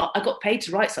hard, but I got paid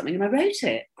to write something and I wrote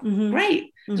it.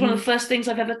 Great. It's one of the first things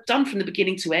I've ever done from the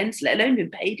beginning to end, let alone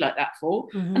been paid like that for.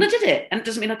 And I did it. And it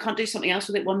doesn't mean I can't do something else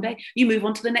with it one day. You move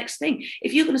on to the next thing.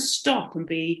 If you're going to stop and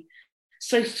be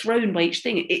so thrown by each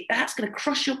thing, that's going to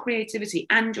crush your creativity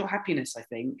and your happiness, I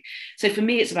think. So for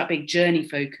me, it's about being journey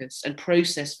focused and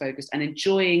process focused and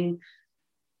enjoying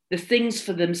the things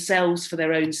for themselves, for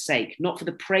their own sake, not for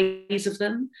the praise of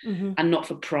them and not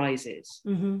for prizes.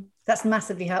 That's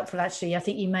massively helpful, actually. I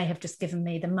think you may have just given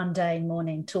me the Monday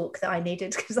morning talk that I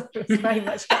needed, because I was very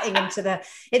much getting into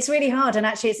it's really hard. And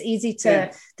actually it's easy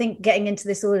to think getting into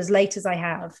this all as late as I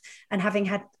have, and having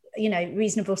had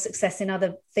reasonable success in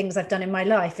other things I've done in my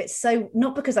life. It's so,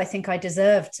 not because I think I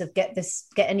deserve to get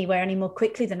anywhere any more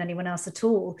quickly than anyone else at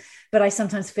all, but I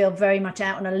sometimes feel very much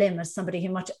out on a limb as somebody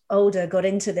who much older got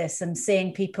into this, and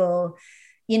seeing people,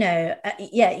 you know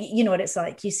what it's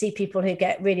like. You see people who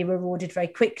get really rewarded very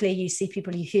quickly. You see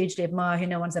people you hugely admire who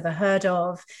no one's ever heard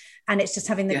of. And it's just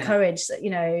having the courage,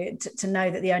 to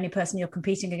know that the only person you're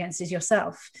competing against is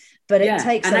yourself. But it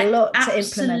takes a lot to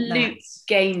implement that. Absolute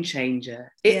game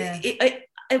changer.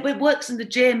 It works in the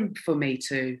gym for me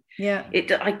too. Yeah.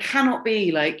 I cannot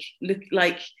be like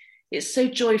it's so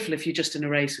joyful if you're just in a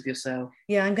race with yourself.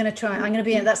 Yeah, I'm going to try.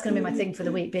 That's going to be my thing for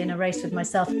the week, be in a race with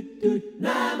myself.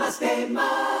 Namaste,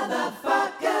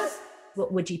 motherfuckers.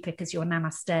 What would you pick as your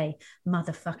namaste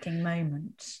motherfucking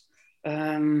moment?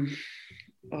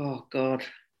 Oh God.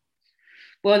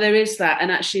 Well, there is that. And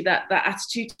actually that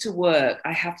attitude to work,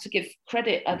 I have to give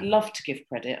credit. I'd love to give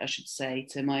credit, I should say,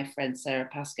 to my friend Sarah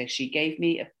Pascoe. She gave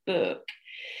me a book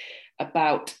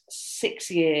about 6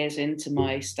 years into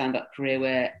my stand-up career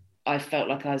where I felt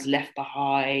like I was left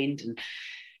behind, and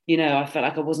I felt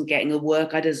like I wasn't getting the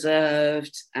work I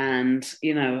deserved, and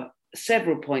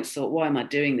several points thought, why am I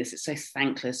doing this? It's so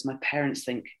thankless. My parents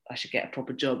think I should get a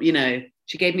proper job.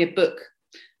 She gave me a book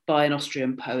by an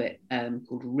Austrian poet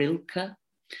called Rilke,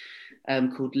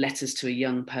 called Letters to a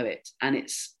Young Poet, and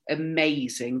it's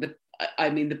amazing. The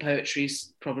poetry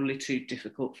is probably too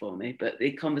difficult for me, but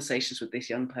the conversations with this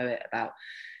young poet about,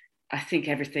 I think,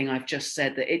 everything I've just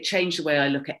said, that it changed the way I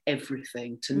look at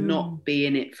everything, to not be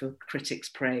in it for critics'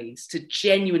 praise, to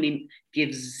genuinely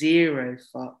give zero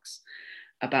fucks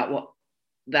about what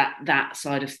that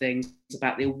side of things,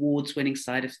 about the awards winning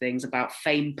side of things, about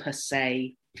fame per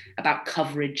se, about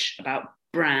coverage, about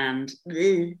brand,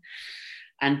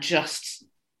 and just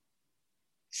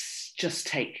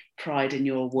take pride in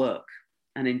your work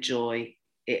and enjoy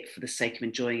it for the sake of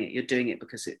enjoying it. You're doing it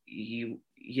because you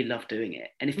love doing it,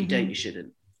 and if you don't, you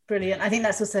shouldn't. Brilliant. I think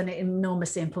that's also an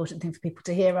enormously important thing for people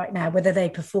to hear right now, whether they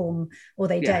perform or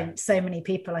they don't. So many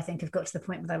people, I think, have got to the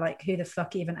point where they're like, who the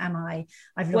fuck even am I?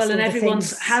 I've lost and everyone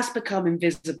has become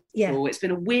invisible. It's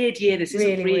been a weird year. This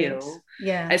really isn't real. Weird.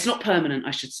 Yeah, it's not permanent,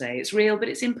 I should say. It's real, but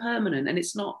it's impermanent, and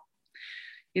it's not,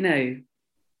 it's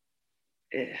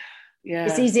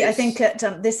easy. I think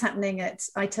at this happening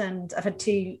I've had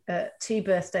two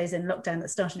birthdays in lockdown that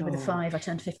started with a 5. I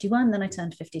turned 51, then I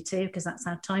turned 52, because that's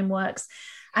how time works.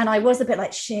 And I was a bit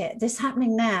like, shit, this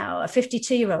happening now, a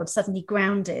 52-year-old suddenly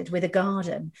grounded with a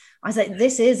garden. I was like,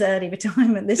 this is early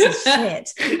retirement. This is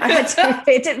shit.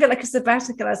 It didn't feel like a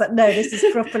sabbatical. I was like, no, this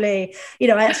is properly,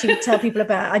 I actually would tell people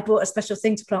I bought a special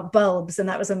thing to plant bulbs. And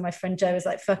that was when my friend Joe was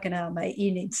like, fucking hell, mate,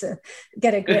 you need to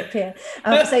get a grip here.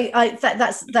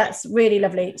 That's really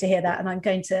lovely to hear that. And I'm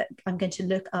going to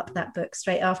look up that book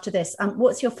straight after this.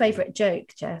 What's your favorite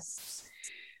joke, Jess?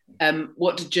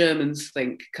 What do Germans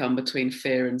think come between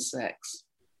fear and sex?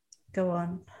 Go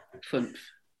on. Fünf.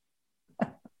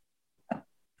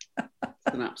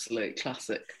 It's an absolute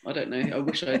classic. I don't know. I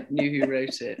wish I knew who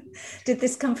wrote it. Did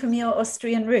this come from your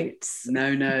Austrian roots?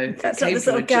 No. That's it not came the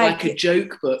sort of from like a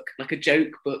joke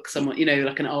book. Someone,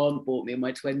 like an aunt bought me in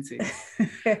my 20s.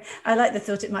 I like the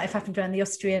thought it might have happened around the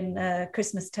Austrian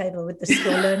Christmas table with the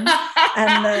Stollen.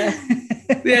 And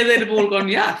yeah, they'd have all gone,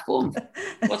 yeah, fun.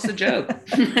 What's the joke?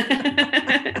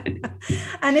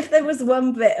 And if there was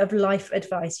one bit of life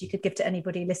advice you could give to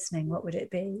anybody listening, what would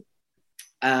it be?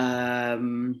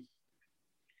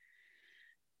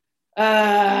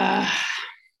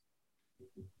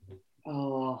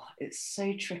 It's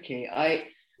so tricky.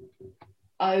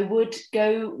 I would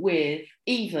go with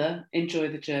either enjoy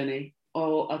the journey,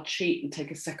 or I'll cheat and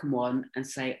take a second one and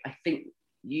say, I think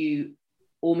you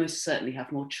almost certainly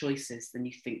have more choices than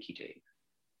you think you do.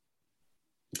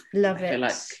 Love it. I feel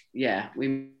like, yeah,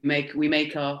 we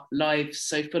make our lives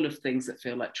so full of things that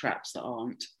feel like traps that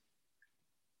aren't.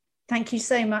 Thank you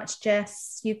so much,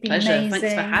 Jess. You've been Pleasure. amazing.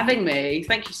 Thanks for having me.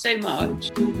 Thank you so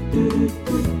much.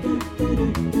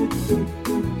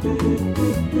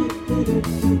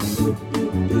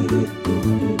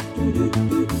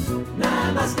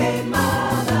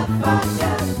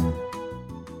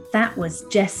 That was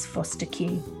Jess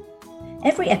Fostekew.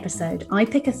 Every episode, I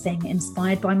pick a thing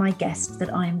inspired by my guest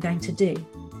that I am going to do.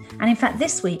 And in fact,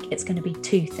 this week, it's going to be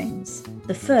two things.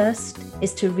 The first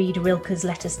is to read Rilke's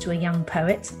Letters to a Young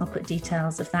Poet. I'll put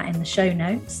details of that in the show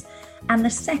notes. And the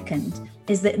second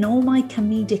is that in all my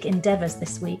comedic endeavours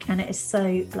this week, and it is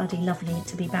so bloody lovely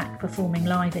to be back performing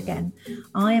live again,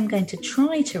 I am going to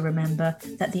try to remember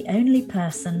that the only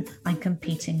person I'm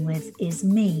competing with is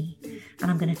me. And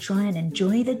I'm going to try and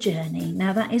enjoy the journey.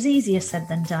 Now, that is easier said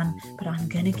than done, but I'm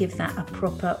going to give that a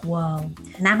proper whirl.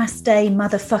 Namaste,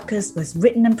 Motherfuckers was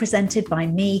written and presented by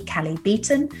me, Callie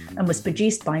Beaton, and was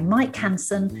produced by Mike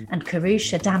Hansen and Karu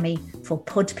Shadami for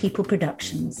Pod People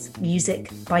Productions. Music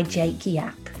by Jake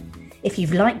Yap. If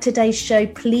you've liked today's show,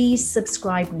 please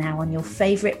subscribe now on your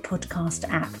favourite podcast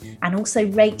app, and also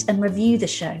rate and review the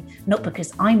show, not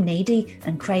because I'm needy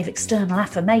and crave external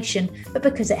affirmation, but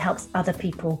because it helps other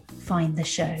people find the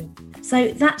show. So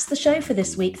that's the show for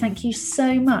this week. Thank you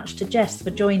so much to Jess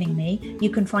for joining me. You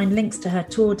can find links to her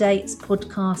tour dates,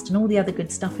 podcast, and all the other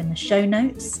good stuff in the show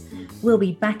notes. We'll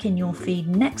be back in your feed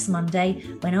next Monday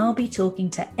when I'll be talking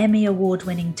to Emmy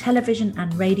Award-winning television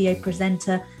and radio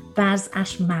presenter Baz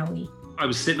Ashmawi. I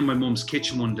was sitting in my mum's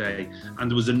kitchen one day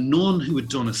and there was a nun who had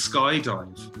done a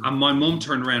skydive, and my mum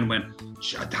turned around and went,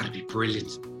 that'd be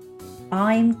brilliant.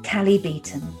 I'm Callie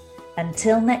Beaton.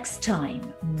 Until next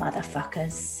time,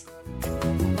 motherfuckers.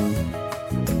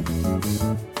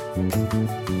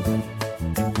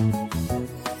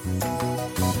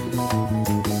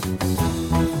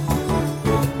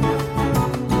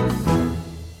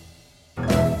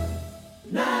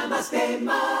 Namaste,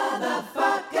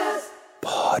 motherfuckers.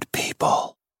 Pod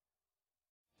people.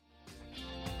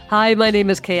 Hi, my name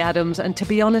is Kay Adams, and to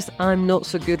be honest, I'm not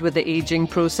so good with the ageing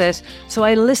process, so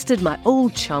I enlisted my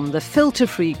old chum, the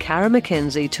filter-free Cara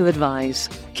McKenzie, to advise.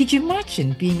 Could you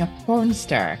imagine being a porn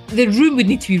star? The room would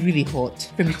need to be really hot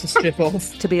for me to strip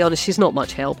off. To be honest, she's not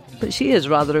much help, but she is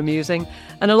rather amusing.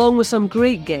 And along with some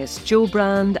great guests, Joe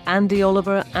Brand, Andy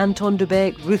Oliver, Anton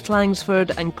Dubeck, Ruth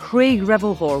Langsford and Craig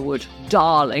Revel-Horwood,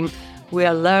 darling, we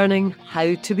are learning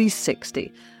how to be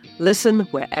 60. Listen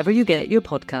wherever you get your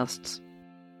podcasts.